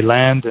need to buy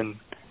land and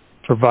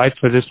provide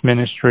for this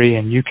ministry.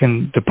 And you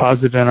can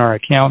deposit in our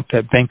account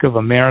at Bank of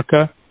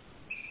America,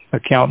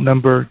 account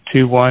number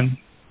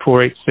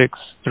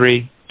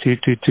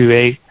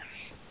 21486322228,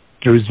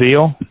 through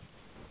Zelle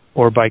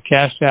or by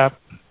Cash App,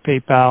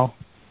 PayPal.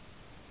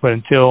 But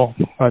until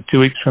 2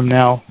 weeks from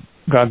now,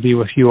 God be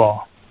with you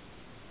all.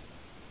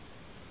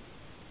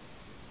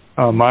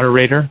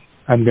 Moderator,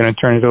 I'm going to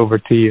turn it over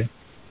to you.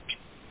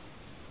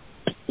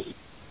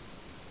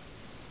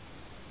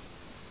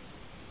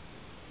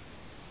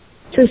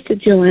 Sister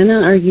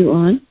Joanna, are you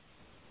on?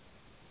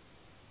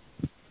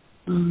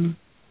 I'm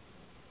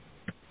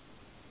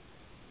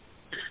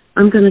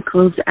going to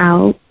close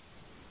out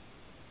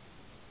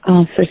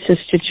for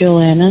Sister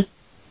Joanna.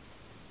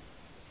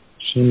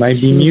 She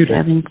might be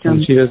muted, and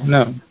she doesn't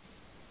know.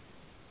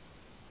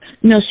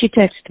 No, she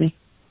texted me.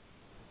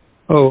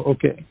 Oh,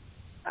 okay.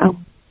 Oh,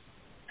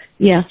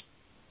 yeah.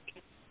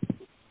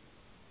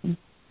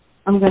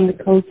 I'm going to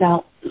close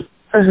out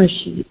for her.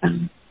 She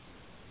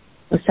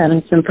was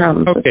having some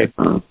problems with her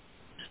phone.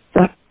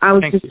 So I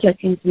was just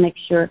checking to make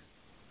sure.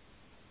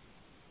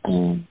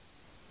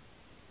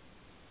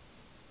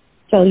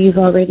 So you've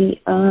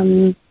already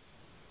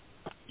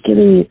given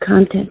you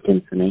contact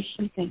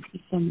information. Thank you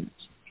so much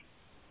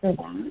for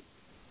that.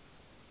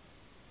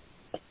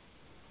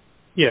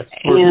 Yes.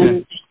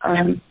 And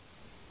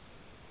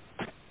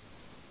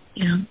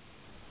yeah.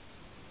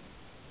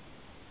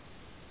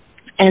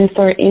 And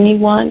for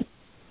anyone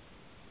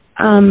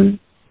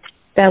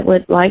that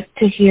would like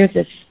to hear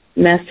this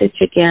message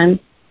again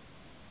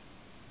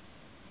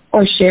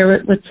or share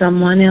it with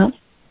someone else,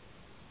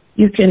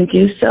 you can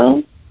do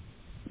so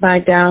by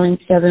dialing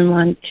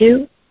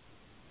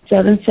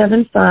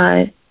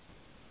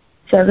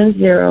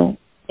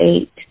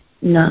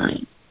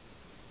 712-775-7089.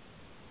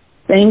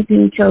 Same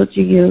PIN code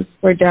you use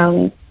for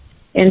dialing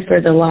in for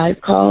the live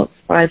calls,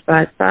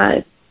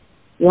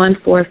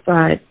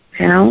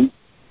 555-145-pound.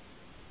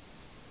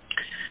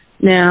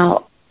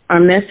 Now,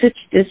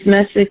 this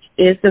message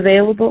is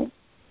available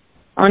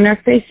on our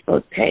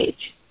Facebook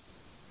page.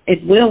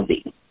 It will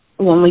be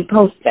when we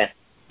post it.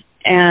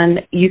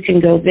 And you can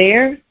go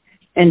there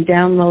and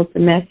download the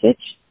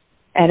message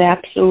at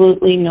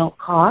absolutely no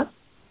cost.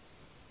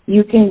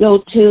 You can go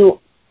to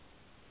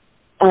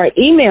our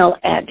email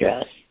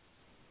address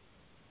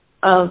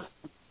of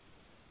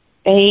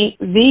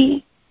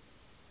AV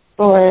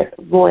for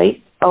voice,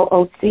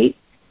 OOC,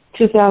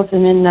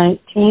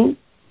 2019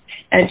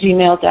 at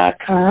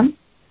gmail.com,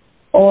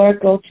 or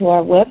go to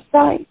our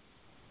website,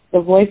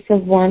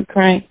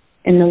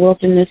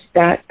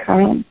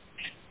 thevoiceofonecryingindthewilderness.com,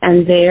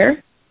 And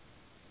there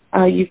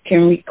you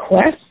can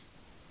request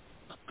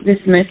this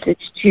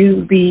message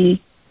to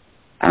be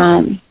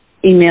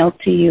emailed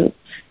to you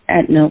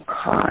at no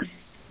cost.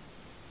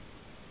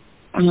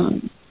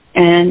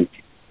 And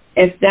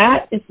if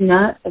that is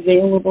not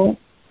available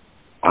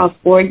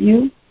for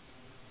you,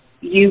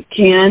 you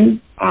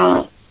can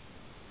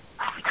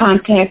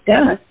contact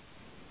us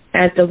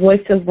at the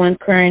Voice of One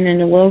Crying in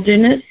the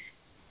Wilderness.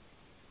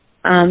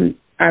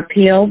 Our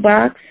P.O.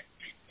 Box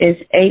is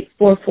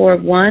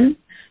 8441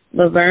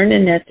 Laverne,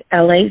 and that's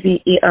Laverne,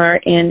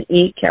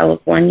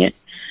 California,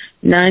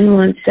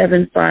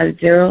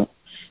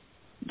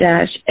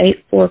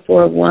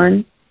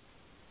 91750-8441.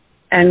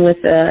 And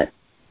with a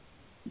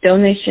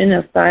donation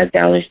of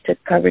 $5 to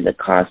cover the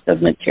cost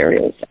of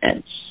materials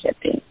and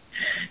shipping.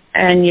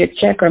 And your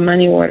check or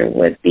money order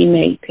would be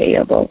made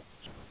payable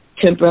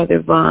to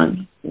Brother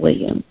Vaughn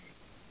Williams.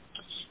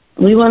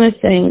 We want to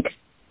thank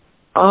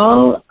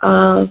all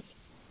of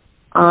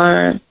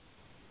our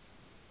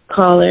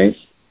callers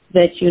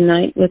that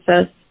unite with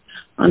us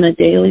on a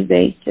daily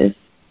basis,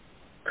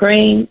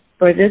 praying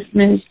for this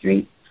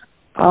ministry,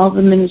 all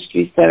the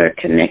ministries that are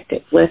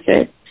connected with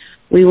it.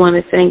 We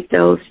want to thank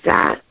those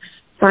that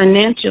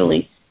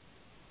financially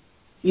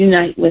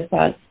unite with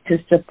us to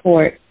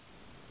support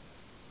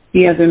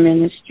the other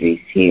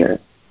ministries here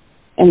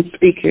and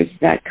speakers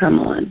that come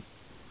on.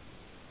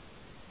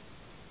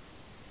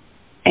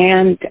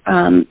 And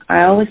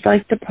I always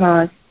like to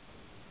pause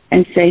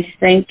and say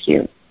thank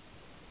you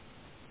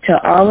to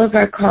all of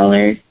our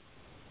callers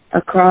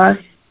across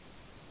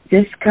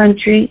this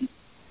country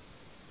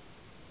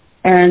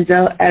and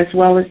as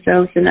well as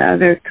those in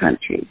other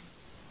countries.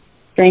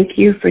 Thank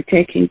you for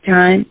taking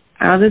time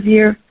out of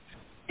your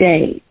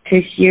day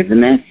to hear the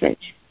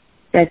message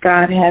that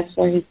God has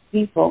for his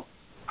people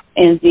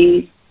in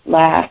these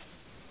last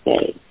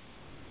days.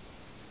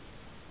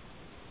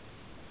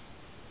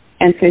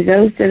 And for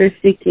those that are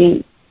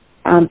seeking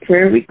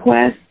prayer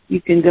requests,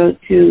 you can go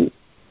to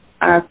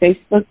our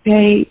Facebook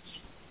page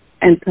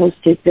and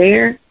post it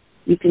there.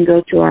 You can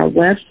go to our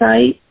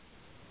website,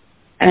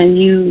 and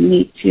you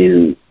need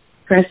to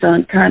press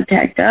on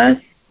Contact Us,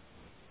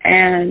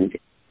 and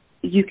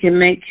you can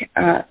make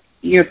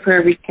your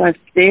prayer request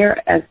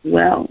there as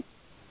well.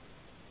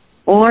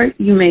 Or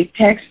you may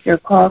text or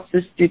call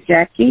Sister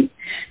Jackie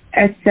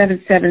at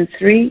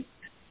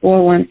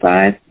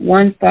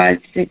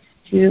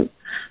 773-415-1562.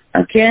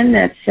 Again,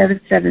 that's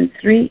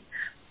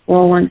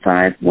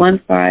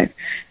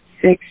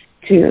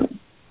 773-415-1562.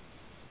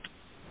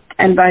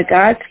 And by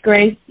God's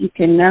grace, you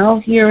can now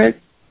hear us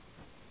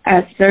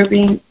as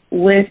serving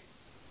with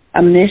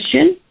a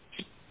mission.org.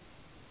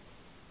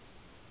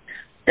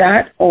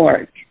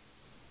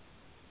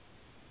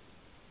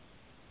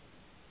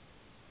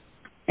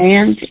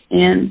 And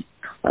in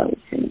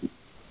closing,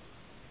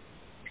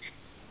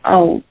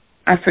 I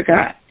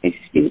forgot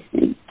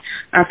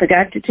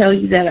to tell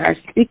you that our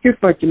speaker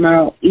for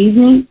tomorrow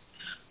evening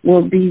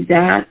will be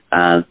that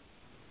of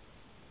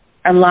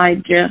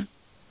Elijah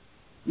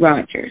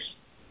Rogers.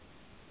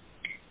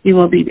 He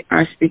will be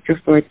our speaker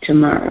for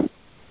tomorrow.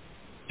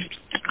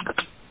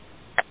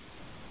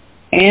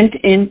 And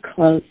in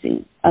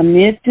closing,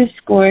 amid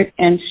discord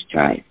and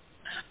strife,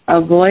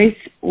 a voice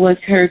was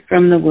heard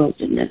from the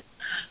wilderness,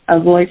 a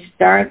voice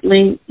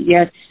startling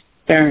yet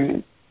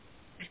stern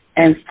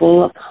and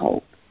full of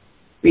hope.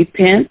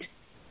 Repent,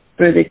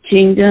 for the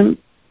kingdom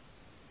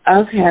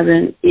of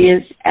heaven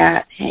is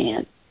at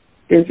hand.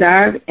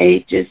 Desire of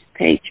Ages,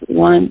 page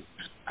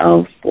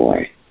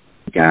 104.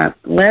 God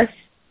bless,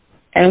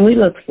 and we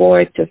look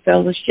forward to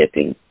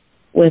fellowshipping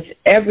with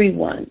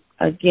everyone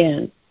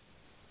again